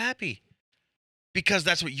 I'm so happy. Because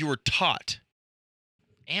that's what you were taught.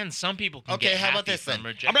 And some people can Okay, get how about happy this then? from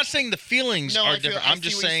rejection. I'm not saying the feelings No, are I feel, different. I I'm see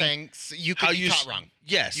just what you're saying So you could how be you taught wrong.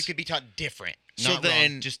 Yes. You could be taught different. So Not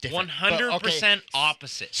then- wrong, just different. 100% But, okay,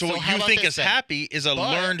 opposite. so So what how you about think this is then? happy is a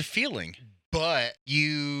But- learned feeling. But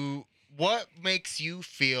what makes you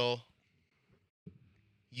feel?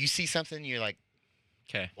 You see something, you're like,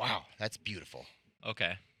 Okay. wow, that's beautiful.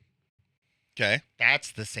 Okay. Okay.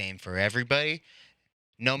 That's the same for everybody.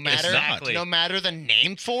 No matter Exactly. no matter the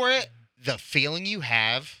name for it, the feeling you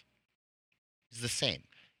have is the same.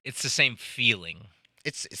 It's the same feeling.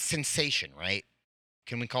 It's sensation, right?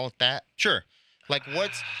 Can we call it that? Sure. Like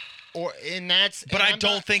what's and that's But and I I'm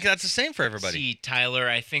don't not- think that's the same for everybody. See, Tyler,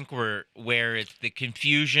 I think we're where it's the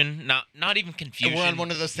confusion, not even confusion. we're on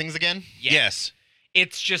one of those things again. Yeah. Yes.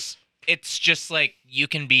 It's just like you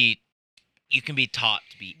can be taught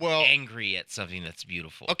to be Well- angry at something that's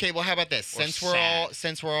beautiful. Okay, well how about this? Or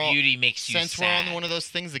Since we're all Beauty makes you since we're sad. on one of those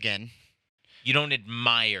things again, You don't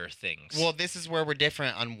admire things. Well, this is where we're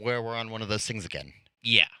different on where we're on one of those things again.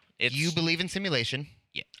 yeah. It's, You believe in simulation.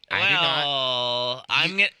 Yeah. I do not. Well,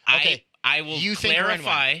 I'm gonna. okay, I will you think we're in one.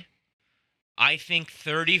 clarify. I think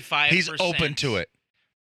 35%. He's open to it.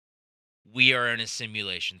 We are in a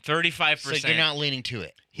simulation. 35%. So you're not leaning to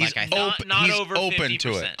it. He's like I thought. open. Not he's over open to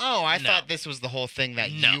 50%. it. Oh, I No. thought this was the whole thing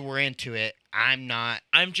that No. you were into it. I'm not.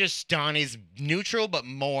 I'm just. Donnie's neutral, but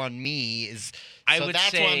more on me is. I so would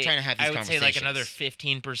that's say. why I'm trying to have these I would say like conversations. another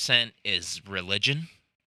 15% is religion.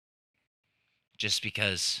 Just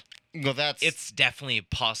because Well, that's it's definitely a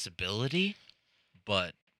possibility,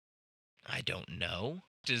 but I don't know.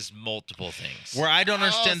 There's multiple things. Where I don't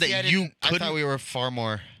understand see, that I you didn't- I couldn't. thought we were far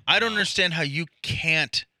more. I don't No. understand how you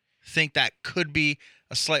can't think that could be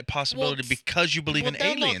a slight possibility Well, because you believe in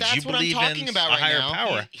well, no, aliens. that's You what I'm believe talking in about a right higher now.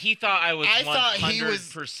 power. He thought I was I thought he was-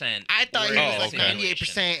 100%. I thought he we're was in a like okay.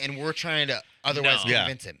 98%, and we're trying to otherwise No. Yeah.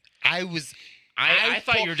 convince him. I was. I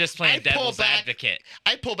thought pull- you were just playing I pull devil's back- advocate.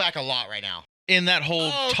 I pull back a lot right now. In that whole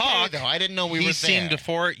Okay, talk, though. I didn't know we he were seemed there.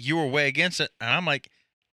 for it. You were way against it, and I'm like,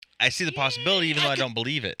 I see the possibility, even I though I could- don't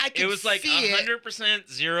believe it. I can It was like see it, 100%,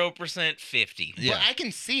 0%, 50. Yeah. but I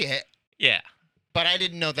can see it. Yeah. But I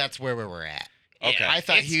didn't know that's where we were at. Okay. Yeah. I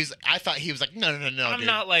thought It's- I thought he was like, no, I'm dude,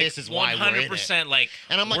 not like this is why we're in it. 100% like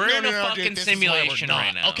And I'm like, we're no, in no, a no, fucking dude, this is why we're simulation not.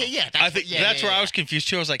 right now. Okay, yeah, that's I think yeah, that's yeah, where yeah. I was confused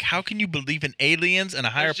too. I was like, how can you believe in aliens and a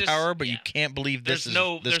higher There's just- power, but you yeah. can't believe There's this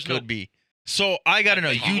no- this there's could no- be? So I got to know.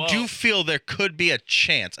 Okay, You do well- feel there could be a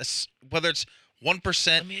chance, whether it's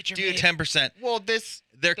 1%, Let me hit your Dude, vape. 10%. Well, there's-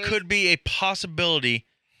 Could be a possibility,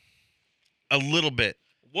 a little bit.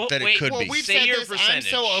 What, that it wait, could well, be. we've Say said your this. I'm percentage.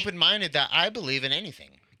 so open-minded that I believe in anything.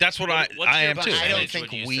 That's what What's I your am But too. I don't percentage,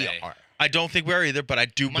 think would you we say? are. I don't think we are either, but I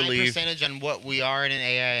do My believe. percentage on what we are in an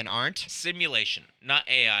AI and aren't. Simulation, not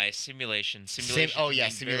AI. Simulation. Simulation. oh, yeah, mean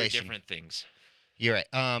very simulation. different things. You're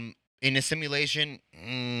right. In a simulation,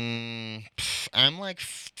 I'm like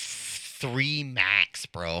 3 max,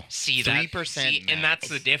 bro. See 3% See, and that's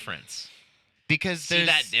the max. difference. Because See there's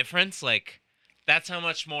that difference? Like, that's how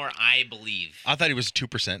much more I believe. I thought he was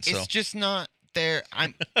 2%. So it's just not there.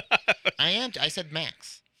 I said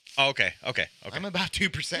max. oh, okay. I'm about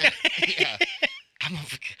 2%. Yeah.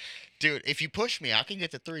 Dude, if you push me, I can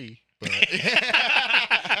get to 3. But,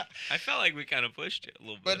 I felt like we kind of pushed it a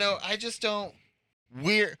little bit. but no, I just don't.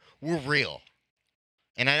 We're real,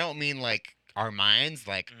 and I don't mean like our minds.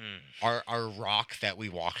 Like our rock that we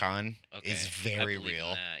walk on is very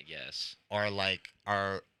real. That, yes. Or like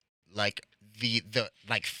our like the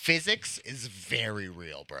like physics is very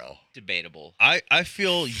real, bro. Debatable. I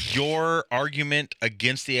feel your argument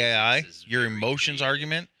against the AI, This is your very emotions debatable.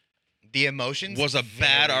 argument, The emotions was a very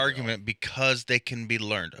bad real. argument because they can be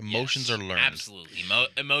learned. Emotions Yes, are learned. Absolutely.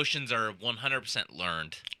 Emotions are 100%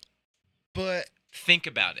 learned. But Think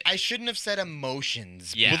about it. I shouldn't have said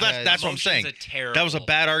emotions. Yeah. Well, that's what I'm Emotions saying. are terrible. That was a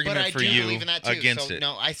bad But argument I for do you believe in that too. against So it.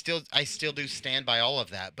 no, I still do stand by all of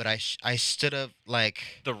that. But I stood up like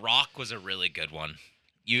The Rock was a really good one.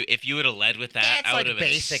 If you would have led with that, that's I would like have been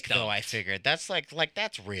basic though. I stoked. figured that's like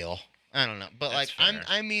that's real. I don't know, but That's like fair.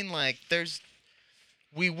 I mean like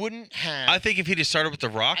we wouldn't have. I think if he'd have started with The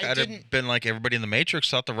Rock, I I'd have didn't- been like everybody in The Matrix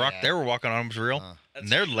thought The Rock Yeah. they were walking on was real. Uh, And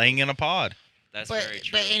they're laying in a pod. That's but very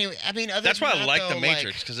true. but anyway, I mean, other That's than why I that, like though, The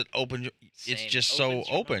Matrix because it opens. It's Same. just so Opens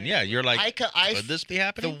your open. mind. Yeah, you're like, I could this be the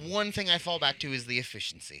happening? one thing I fall back to is the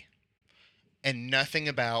efficiency, and nothing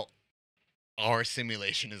about our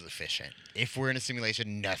simulation is efficient. If we're in a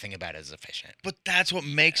simulation, nothing about it is efficient. But that's what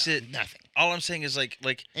makes it. Nothing. All I'm saying is like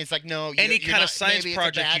It's like no. Any you're kind of not- science maybe it's a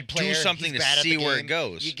project, bad you do player, something he's to bad at see the where it game,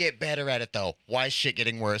 goes. You get better at it though. Why is shit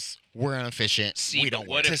getting worse? We're inefficient. See, we but don't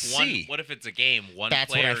what work. if To one? see. What if it's a game? One That's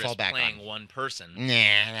what I player fall is back playing on. one person. Nah,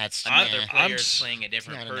 that's Another nah. player is s- playing a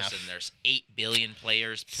different not person. enough. There's 8 billion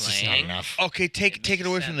players It's just not playing. enough. Okay, take It it makes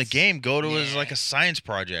away from the sense. game. Go to it as Yeah. like a science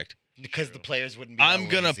project. Because the players wouldn't be. I'm that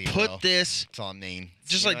gonna lazy, put bro. this That's all I mean.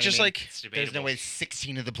 just You know like what I mean? It's There's no debatable. way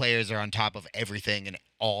 16 of the players are on top of everything and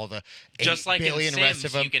all the 8 Just like billion in rest Sims,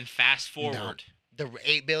 of them. you can fast forward. The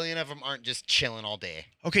 8 billion of them aren't just chilling all day,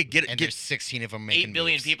 Okay, and get there's 16 of them making 8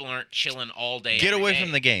 billion moves. people aren't chilling all day. get every away day.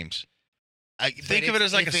 from the games. But Think of it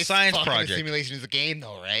as like if a it's science fucking project. A simulation is a game,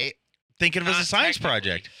 though, right? Think of it as a Not science technically.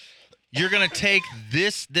 project. You're gonna take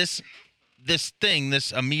this thing,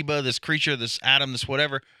 this amoeba, this creature, this atom, this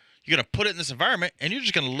whatever. You're gonna put it in this environment, and you're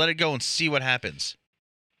just gonna let it go and see what happens.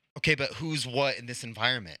 Okay, but who's what in this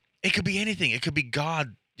environment? It could be anything. It could be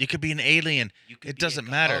God. It could be an alien. You could It be a doesn't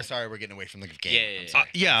god. matter. Oh, sorry, we're getting away from the game. Yeah, yeah, I'm yeah. sorry.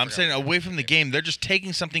 Yeah, I I'm forgot saying what away from the game. They're just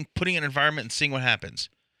taking something, putting it in an environment, and seeing what happens.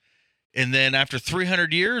 And then after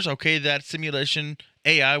 300 years, okay, that simulation,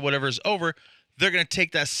 AI, whatever is over, they're going to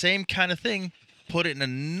take that same kind of thing, put it in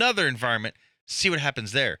another environment, see what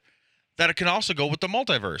happens there. That it can also go with the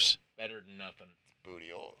multiverse. Better than nothing. Booty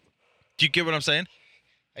hole. Do you get what I'm saying?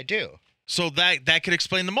 I do. So that could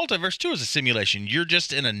explain the multiverse too as a simulation. You're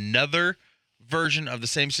just in another version of the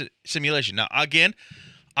same simulation. Now, again,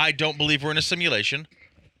 I don't believe we're in a simulation,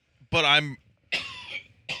 but I'm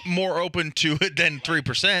more open to it than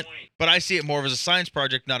 3%. But I see it more as a science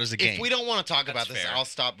project, not as a game. If we don't want to talk about That's this, fair. I'll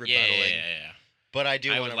stop Yeah, rebuttaling. yeah. But I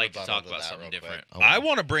do I want would like to rebuttal talk about that something real quick. different. I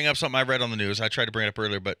want to bring up something I read on the news. I tried to bring it up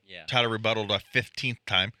earlier, but Yeah. Tyler rebutted a 15th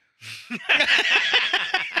time.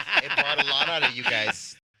 It brought a lot out of you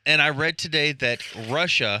guys. And I read today that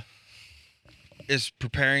Russia is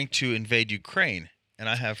preparing to invade Ukraine. And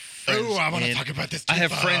I have friends. Oh, I want to in- talk about this. I too.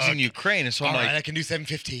 have friends in Fuck. Ukraine, and so I'm All like, right, I can do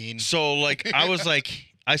 7:15. so like, I was like,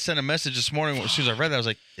 I sent a message this morning as soon as I read that. I was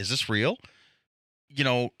like, is this real? You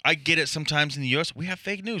know, I get it. Sometimes in the U.S. we have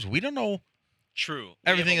fake news. We don't know True.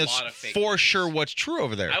 We everything have a that's lot of fake for news. sure what's true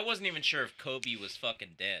over there. I wasn't even sure if Kobe was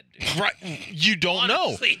fucking dead, dude. Right? You don't know.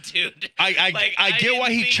 Honestly, dude. I Like, I get didn't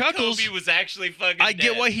why he think chuckles. Kobe was actually fucking I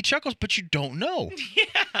get dead. why he chuckles, but you don't know.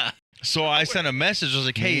 Yeah. So I sent a message. I was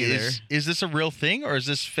like, Me "Hey, either. is this a real thing or is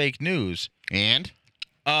this fake news?" And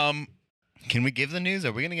Um, can we give the news?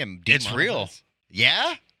 Are we gonna get? It's real. demonetized?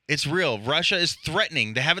 Yeah. it's real. Russia is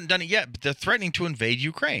threatening. They haven't done it yet, but they're threatening to invade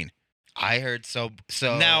Ukraine. I heard so.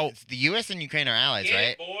 Now- the U.S. and Ukraine are allies, Get right?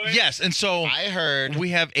 it, boys. Yes, and so I heard. we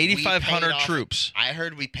have paid 8,500 off- troops. I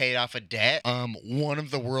heard we paid off a debt. One of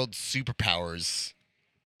the world's superpowers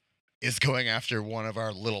is going after one of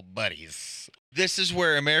our little buddies. This is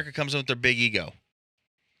where America comes in with their big ego.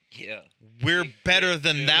 Yeah. We're Big, better big,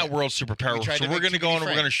 than dude. that world We superpower. tried So to we're make going to too go many and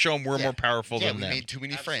we're going to friends. show them we're Yeah. more powerful Yeah, than we them. made too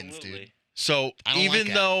many friends, dude. Absolutely. So I don't even like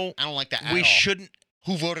that. though I don't like that. we at all. shouldn't,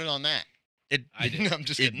 Who voted on that? it I did. No, I'm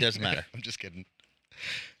just It kidding. doesn't matter. I'm just kidding.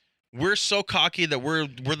 we're so cocky that we're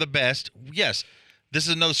the best. Yes, this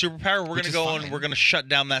is another superpower. We're Which going to is go fine. and we're going to shut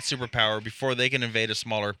down that superpower before they can invade a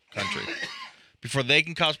smaller country. Before they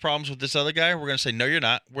can cause problems with this other guy, we're going to say, no, you're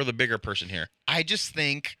not. We're the bigger person here. I just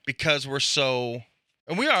think Because we're so,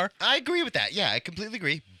 and we are. I agree with that. Yeah, I completely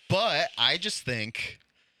agree. But I just think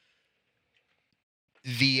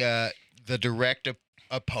the direct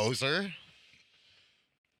opposer,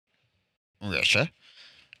 Russia,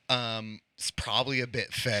 is probably a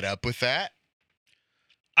bit fed up with that.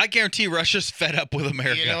 I guarantee Russia's fed up with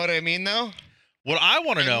America. You know what I mean, though? What I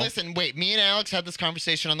want to And know, listen, wait. Me and Alex had this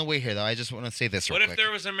conversation on the way here, though. I just want to say this real What if quick. there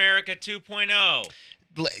was America 2.0,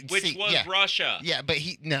 which See, was yeah, Russia? yeah, but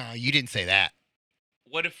no, you didn't say that.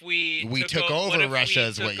 What if we took o- over what if Russia we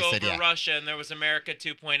is what took you said, over yeah. Russia and there was America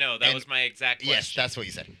 2.0. That And- was my exact question. Yes, that's what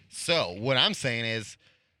you said. So what I'm saying is,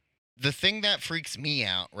 the thing that freaks me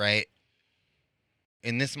out, right?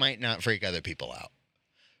 And this might not freak other people out,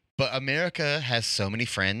 but America has so many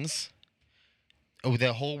friends. Oh,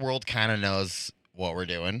 the whole world kind of knows what we're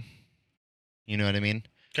doing. You know what I mean?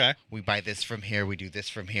 okay. We buy this from here. We do this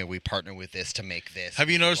from here. We partner with this to make this. Have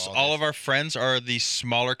you we do noticed all this. of our friends are these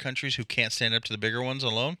smaller countries who can't stand up to the bigger ones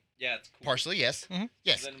alone? Yeah, it's cool. Partially, yes, Mhm.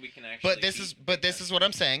 yes. Then we can actually But this is what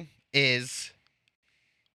I'm saying is,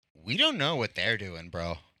 we don't know what they're doing,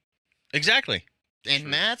 bro. Exactly. And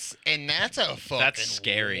True. that's a fucking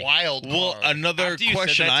scary. wild Well, card. another After you said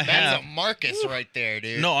question that, I That's have. a Marcus right there,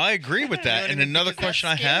 dude. No, I agree with You know that. what I And mean? another Because question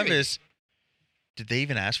I that's have scary. is, did they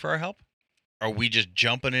even ask for our help? Are we just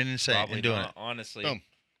jumping in and saying Probably and doing not, it? honestly. Boom.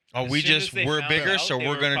 Are As we soon as just they we're found bigger, out, so they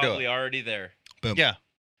we're were gonna do probably it? already there. Boom. Yeah.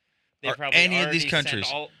 They Are probably any of already these sent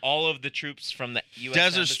countries- all of the troops from the U.S.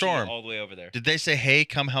 Desert Embassy Storm. all the way over there. Did they say, "Hey,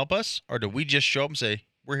 come help us," or did we just show up and say,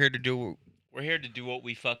 "We're here to do"? We're here to do what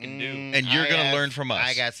we fucking do. And you're I gonna have- learn from us.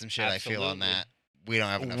 I got some shit I feel on Absolutely. that. We don't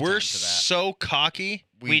have enough We're time for that. so cocky.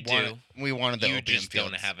 We wanted, do. We wanted the You opium just don't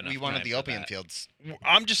fields. have enough we wanted time the for opium that. fields.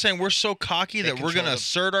 I'm just saying we're so cocky They that we're control gonna the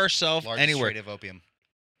assert ourselves Largest anywhere. trade of opium.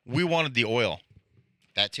 We wanted the oil.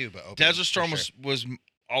 That too, but opium. Desert for Storm sure. was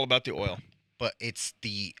all about the oil. But it's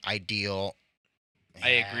the ideal. I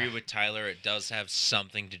agree with Tyler. It does have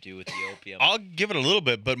something to do with the opium. I'll give it a little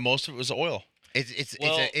bit, but most of it was oil. Well,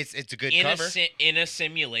 it's a good in cover. in a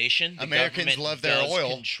simulation, the Americans government love their does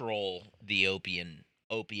oil. Control the opium.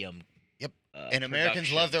 Yep. And Americans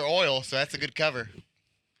production. love their oil, so that's a good cover.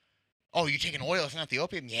 Oh, you're taking oil? It's not the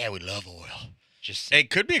opium? Yeah, we love oil. Just It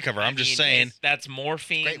could be a cover. I'm just saying. that's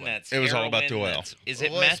morphine. Great one. That's It was all about heroin, the oil. that's- Is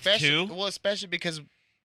it Well, meth especially, too? Well, especially because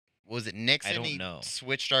was it Nixon? don't He know.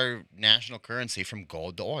 switched our national currency from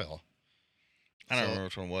gold to oil. I don't So- remember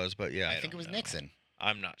which one it was, but yeah. I I think it don't was know. Nixon.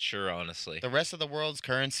 I'm not sure, honestly. The rest of the world's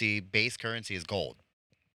currency, base currency, is gold.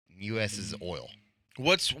 U.S. is oil.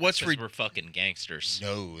 What's 'Cause we're fucking gangsters.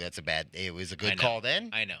 No, that's a bad. It was a I good know. call then.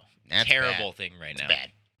 I know. That's Terrible bad. thing right That's now.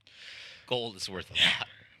 bad. Gold is worth a lot.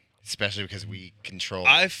 especially because we control.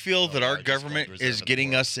 I feel the that our largest gold government reserve is in the getting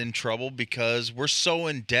world. us in trouble because we're so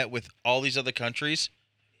in debt with all these other countries,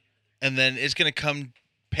 and then it's gonna come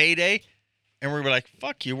payday, and we're like,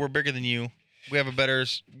 "Fuck you, we're bigger than you. We have a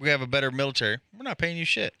better military. We're not paying you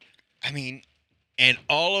shit." I mean, And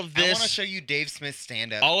all of I want to this, show you Dave Smith's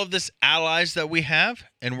stand up. all of this allies that we have,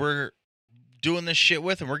 and we're doing this shit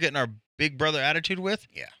with, and we're getting our big brother attitude with.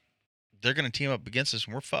 Yeah. They're gonna team up against us,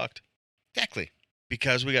 and we're fucked Exactly.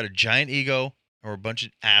 because we got a giant ego and we're a bunch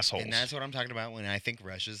of assholes. And that's what I'm talking about when I think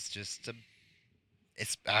Russia's just a.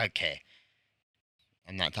 It's okay.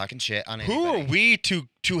 I'm not talking shit on anybody. Who are we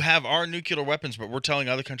to have our nuclear weapons, but we're telling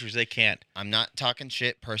other countries they can't? I'm not talking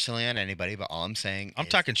shit personally on anybody, but all I'm saying I'm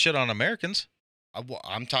is, talking shit on Americans.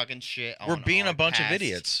 I'm talking shit on We're being our a bunch of past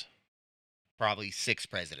idiots. Probably 6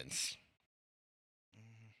 presidents.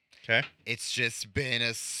 Okay. It's just been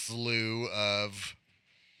a slew of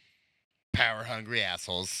power-hungry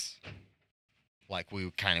assholes. Like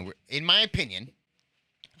we kind of were, in my opinion.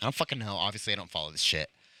 I don't fucking know. Obviously, I don't follow this shit.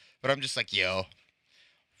 But I'm just like, yo,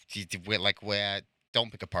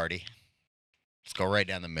 don't pick a party. Just go right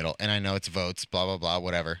down the middle. And I know it's votes, blah, blah, blah,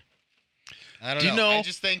 whatever. I don't Do you know. know- I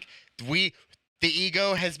just think the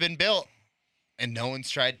ego has been built, and no one's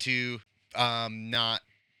tried to not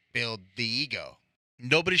build the ego.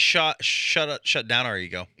 Nobody shut down our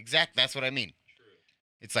ego. Exactly. That's what I mean.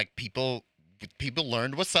 It's like people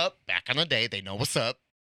learned what's up back in the day. They know what's up.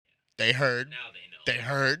 They heard. Now they know. They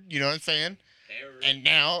heard. You know what I'm saying? And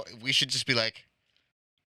now we should just be like,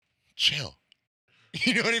 chill.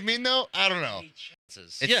 You know what I mean, though? I don't know.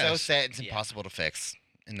 It's so Yes. sad. It's Yeah. impossible to fix,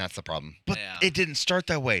 and that's the problem. But Yeah. it didn't start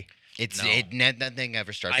that way. No. Nothing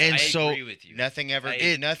ever starts. I, And I so- agree with you. nothing ever.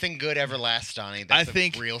 I- Nothing good ever lasts, Donnie. I That's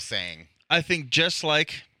think- a real saying. I think just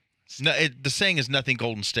like the saying is nothing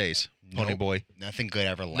golden stays, pony Nope. boy. Nothing good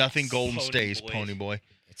ever lasts. Nothing golden Pony stays, boy. pony boy.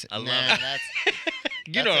 It's, I love nah, it. That's,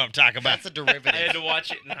 You know what I'm talking about. that's a derivative. I had to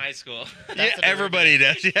watch it in high school. Yeah, everybody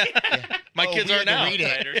does. Yeah. My Oh, kids we are had to now. read it.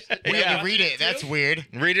 Writers. We Yeah. had to read it. That's weird.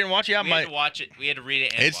 Read it and watch it. Yeah, We had my to watch it. We had to read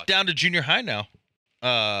it and it's watch down to junior high now.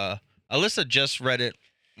 Alyssa just read it,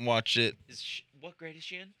 watched it. it. What grade is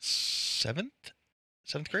she in? Seventh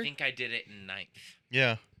I grade. think I did it in 9th.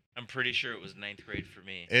 Yeah, I'm pretty sure it was 9th grade for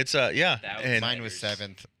me. it's yeah. That was And Mine was letters.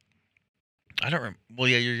 7th. I don't remember. Well,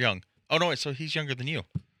 yeah, you're young. Oh no, wait. So he's younger than you.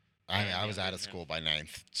 I was out of school by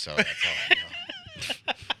 9th, so that's all I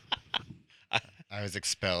know. I was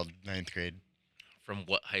expelled 9th grade, From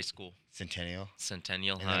what high school? Centennial,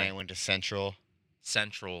 Centennial and then I High. went to Central.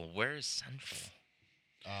 Central. Where is Central?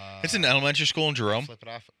 It's an elementary school in Jerome. Flip it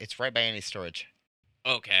off. It's right by Annie's Storage.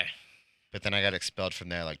 Okay. But then I got expelled from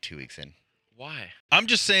there like 2 weeks in. Why? I'm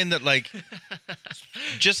just saying that, like,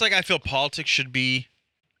 just like I feel politics should be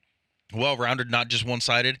well-rounded, not just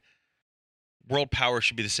one-sided. World power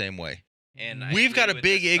should be the same way. And I We've agree got a with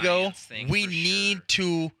big the ego. science thing We for need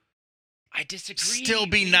sure. to. I disagree. still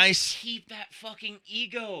be We need to nice. Keep that fucking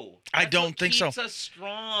ego. I That's don't what think so. keeps us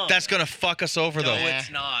strong. That's gonna fuck us over, No, though. it's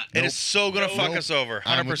not. It is so gonna Nope. fuck us over,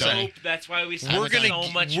 I'm with 100%. Donnie. Nope. That's why we We're spend gonna so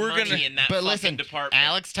g- much we're money gonna- in that But fucking listen, department.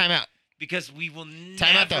 Alex, time out. Because we will never.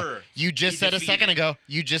 Time out, though. You just be said a second defeated. ago.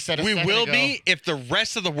 You just said a We second will ago. be if the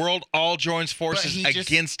rest of the world all joins forces he just-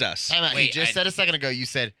 against us. Time out. He Wait, just I- said a second ago. You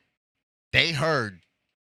said they heard.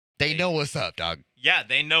 They They- know what's up, dog. Yeah,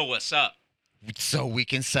 they know what's up. So we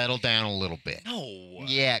can settle down a little bit. No.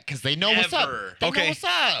 Yeah, because they know what's up. Never. They Okay. know what's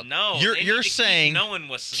up. No. You're- they need you're to keep saying- knowing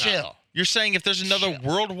what's up. Chill. You're saying if there's another Shit.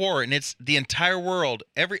 world war and it's the entire world,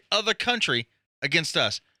 every other country against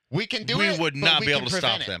us, We can do we it. would but not we be can able to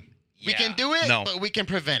stop prevent it. them. We can Yeah. do it, No. but we can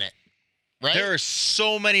prevent it. Right? There are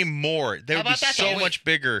so many more. They How would be about that, so though? much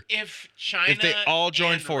bigger. If China they all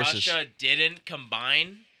joined and forces. Russia didn't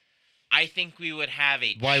combine, I think we would have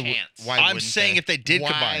a chance. why I'm wouldn't saying they? if they did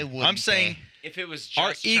Why combine. wouldn't I'm saying If it was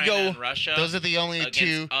Our just ego- China and Russia those are the only against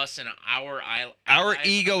two. us and our our allies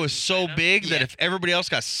ego other is than so China, big that Yeah. if everybody else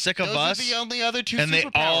got sick of Those us are the only other two and they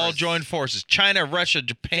all superpowers. joined forces, China, Russia,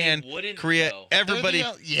 Japan, They wouldn't, Korea, though. They're everybody.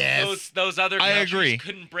 Yes. Those other I countries agree.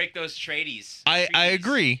 couldn't break those treaties. I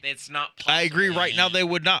agree. It's not possible. I agree. Right now, they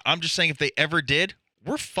would not. I'm just saying if they ever did,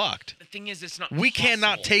 we're fucked. The thing is, it's not We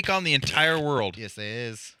cannot possible. take on the entire world. Yes, it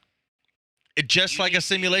is. It, just You like need a to-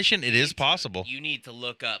 simulation, it you is need to- possible. You need to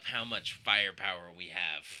look up how much firepower we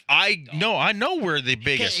have. I know we're the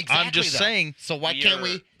biggest. I'm exactly, just though. saying, So why We can't are-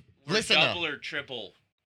 we? We're Listen, double though. or triple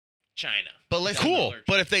China. But listen, cool. Double or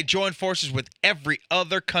But if they join forces with every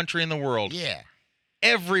other country in the world, Yeah.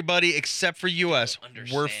 everybody except for U.S.,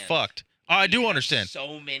 don't we're understand. fucked. I We do have understand.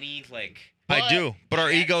 So many I But- do. But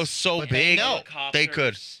our jets, ego's so but they big. know. They could.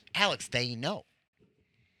 helicopters. Alex, they know.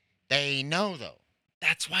 They know though.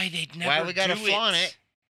 That's why they'd never Why we gotta do flaunt it?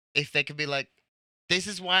 if they could be like, this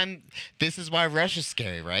is why Russia's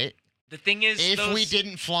scary, right? The thing is, If we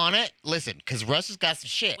didn't flaunt it, listen, because Russia's got some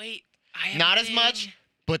shit. Wait, I have Not a as thing. much,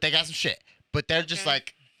 but they got some shit. But they're just Okay.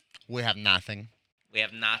 like, we have nothing. We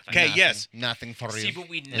have nothing. Okay, Nothing. yes. Nothing for See, you. but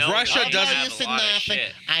we know Russia that we doesn't- have You a said lot of nothing.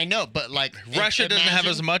 shit. I know, but like Russia doesn't have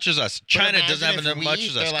as imagine- much as us. China doesn't have imagine as if much we-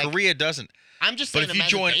 as they're us. like- Korea doesn't. I'm just But saying, if you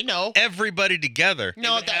imagine join they know. everybody together,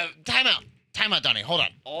 No, would have- time out, Donnie. Hold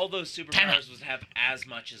on. All those Time out. superpowers would have as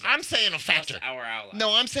much as us. I'm saying a plus factor. our allies.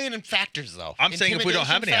 No, I'm saying in factors though. I'm saying if we don't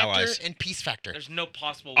have any Intimidation factor allies. and peace factor. There's no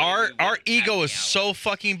possible way. our we wouldn't ego have is any so allies.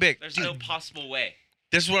 fucking big. There's no possible way.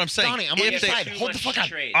 This is what I'm saying. Donnie, I'm on We your if have they, side. too Hold the much fuck on.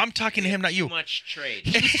 trade. I'm talking to him, not you. Too much trade.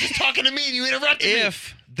 He was just talking to me and you interrupted me.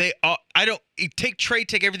 If they, I don't take trade,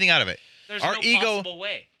 take everything out of it. There's Our no ego- possible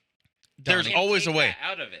way. There's Can't always a take way.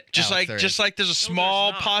 that out of it. Just Alex, there like there's a there's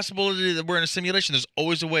small not. possibility that we're in a simulation. There's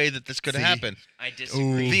always a way that this could See? happen. I disagree.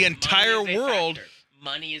 The Money entire is a world- factor.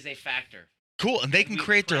 Money is a factor. Cool, and they can We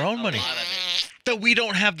create their print own a money. lot of it. That we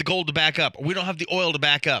don't have the gold to back up. We don't have the oil to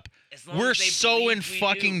back up. As long We're as they so believe in we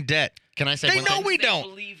fucking do. debt. Can I say They one know thing? we They don't.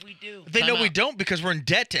 believe we do. They Time know we out. don't because we're in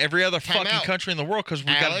debt to every other Time fucking out. country in the world because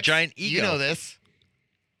we've got a Alex, giant ego. You know this.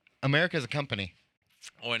 America's a company.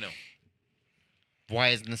 Oh, I know. Why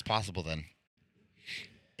isn't this possible then?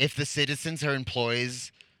 If the citizens are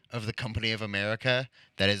employees of the company of America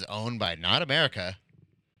that is owned by not America,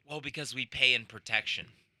 Well, because we pay in protection.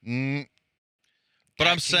 mm, But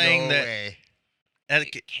I'm that can saying go that away.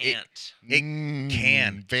 It can't. it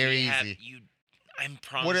can. Very We have- easy. I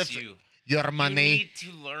promise What if you. Your You money. need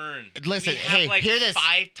to learn. Listen, we have hey, like hear this.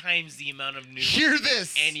 5 times the amount of news Hear than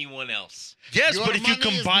this. anyone else. Yes, Your but if you money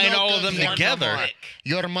is combine no all of good them here. One together, click.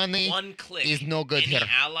 Your money One click. is no good Any here.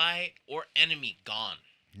 ally or enemy gone.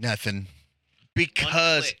 Nothing. One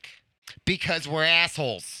because click. Because we're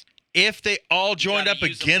assholes. if they all joined gotta up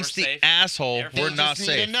use them, against we're the safe. asshole, They're They we're fucked. not just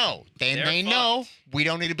need safe. to know. Then They're they know fucked. we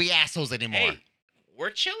don't need to be assholes anymore. Hey,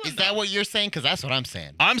 we're chilling. Is that though. what you're saying? Because that's what I'm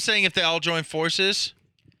saying. I'm saying if they all join forces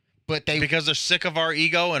But they because they're sick of our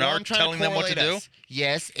ego and Well, our I'm trying telling them what to do. correlate us.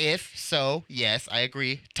 Yes, if so, yes, I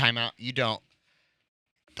agree. Time out. You don't.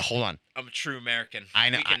 Hold on. I'm a true American. I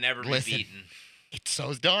know- We can never listen. be beaten. It's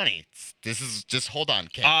so's Donnie. This is just hold on,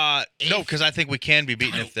 Ken. No, If- because I think we can be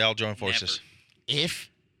beaten No, if they all join forces. Never.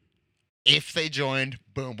 if they joined,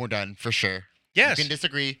 boom, we're done for sure. Yes. You can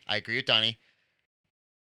disagree. I agree with Donnie.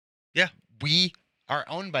 Yeah. We are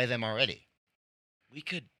owned by them already. We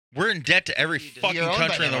could. We're in debt to every We just- fucking You're owned by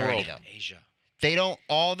country in the them world. already, though. Asia. They don't.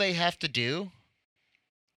 All they have to do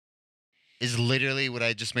is literally what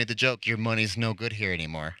I just made the joke. Your money's no good here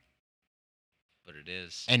anymore, But it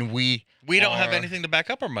is. and we We don't have are anything to back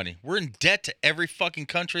up our money. We're in debt to every fucking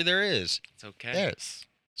country there is. It's okay. theirs.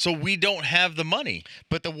 So we don't have the money.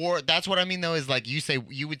 But the war, that's what I mean though, is like you say,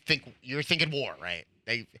 you would think, you're thinking war, right?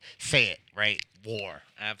 They say it, right? War.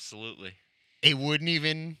 Absolutely. It wouldn't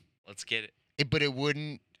even, Let's get it. but it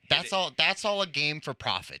wouldn't, that's all a game for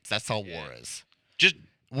profits. That's all war is. Just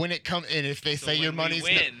When it comes, and if they So say your when money's,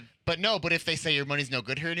 we no, win, but if they say your money's no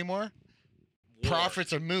good here anymore, war.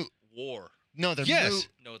 profits are moot. War. No, they're Yes. moot.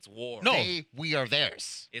 No, it's war. No. We are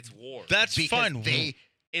theirs. It's war. that's Because fine. they,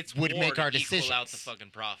 it's would war make to our equal out the decisions.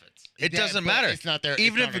 fucking profits. It Yeah, doesn't but matter. It's not their,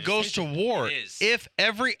 Even it's if not it our goes to decision. war, It is. if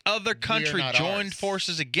every other country not joined ours.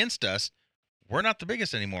 forces against us, we're not the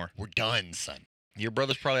biggest anymore. We're done, son. Your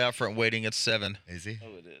brother's probably out front waiting at 7. Is he?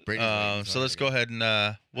 Oh, it is. Brady's waiting, So let's go ahead and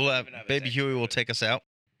we'll don't have even have a Baby text Huey for will it. take us out.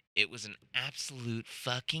 It was an absolute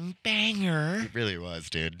fucking banger. It really was,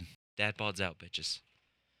 dude. Dad Bods out, bitches.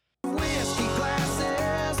 Whiskey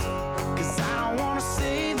glasses, 'cause I don't wanna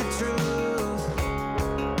say the truth.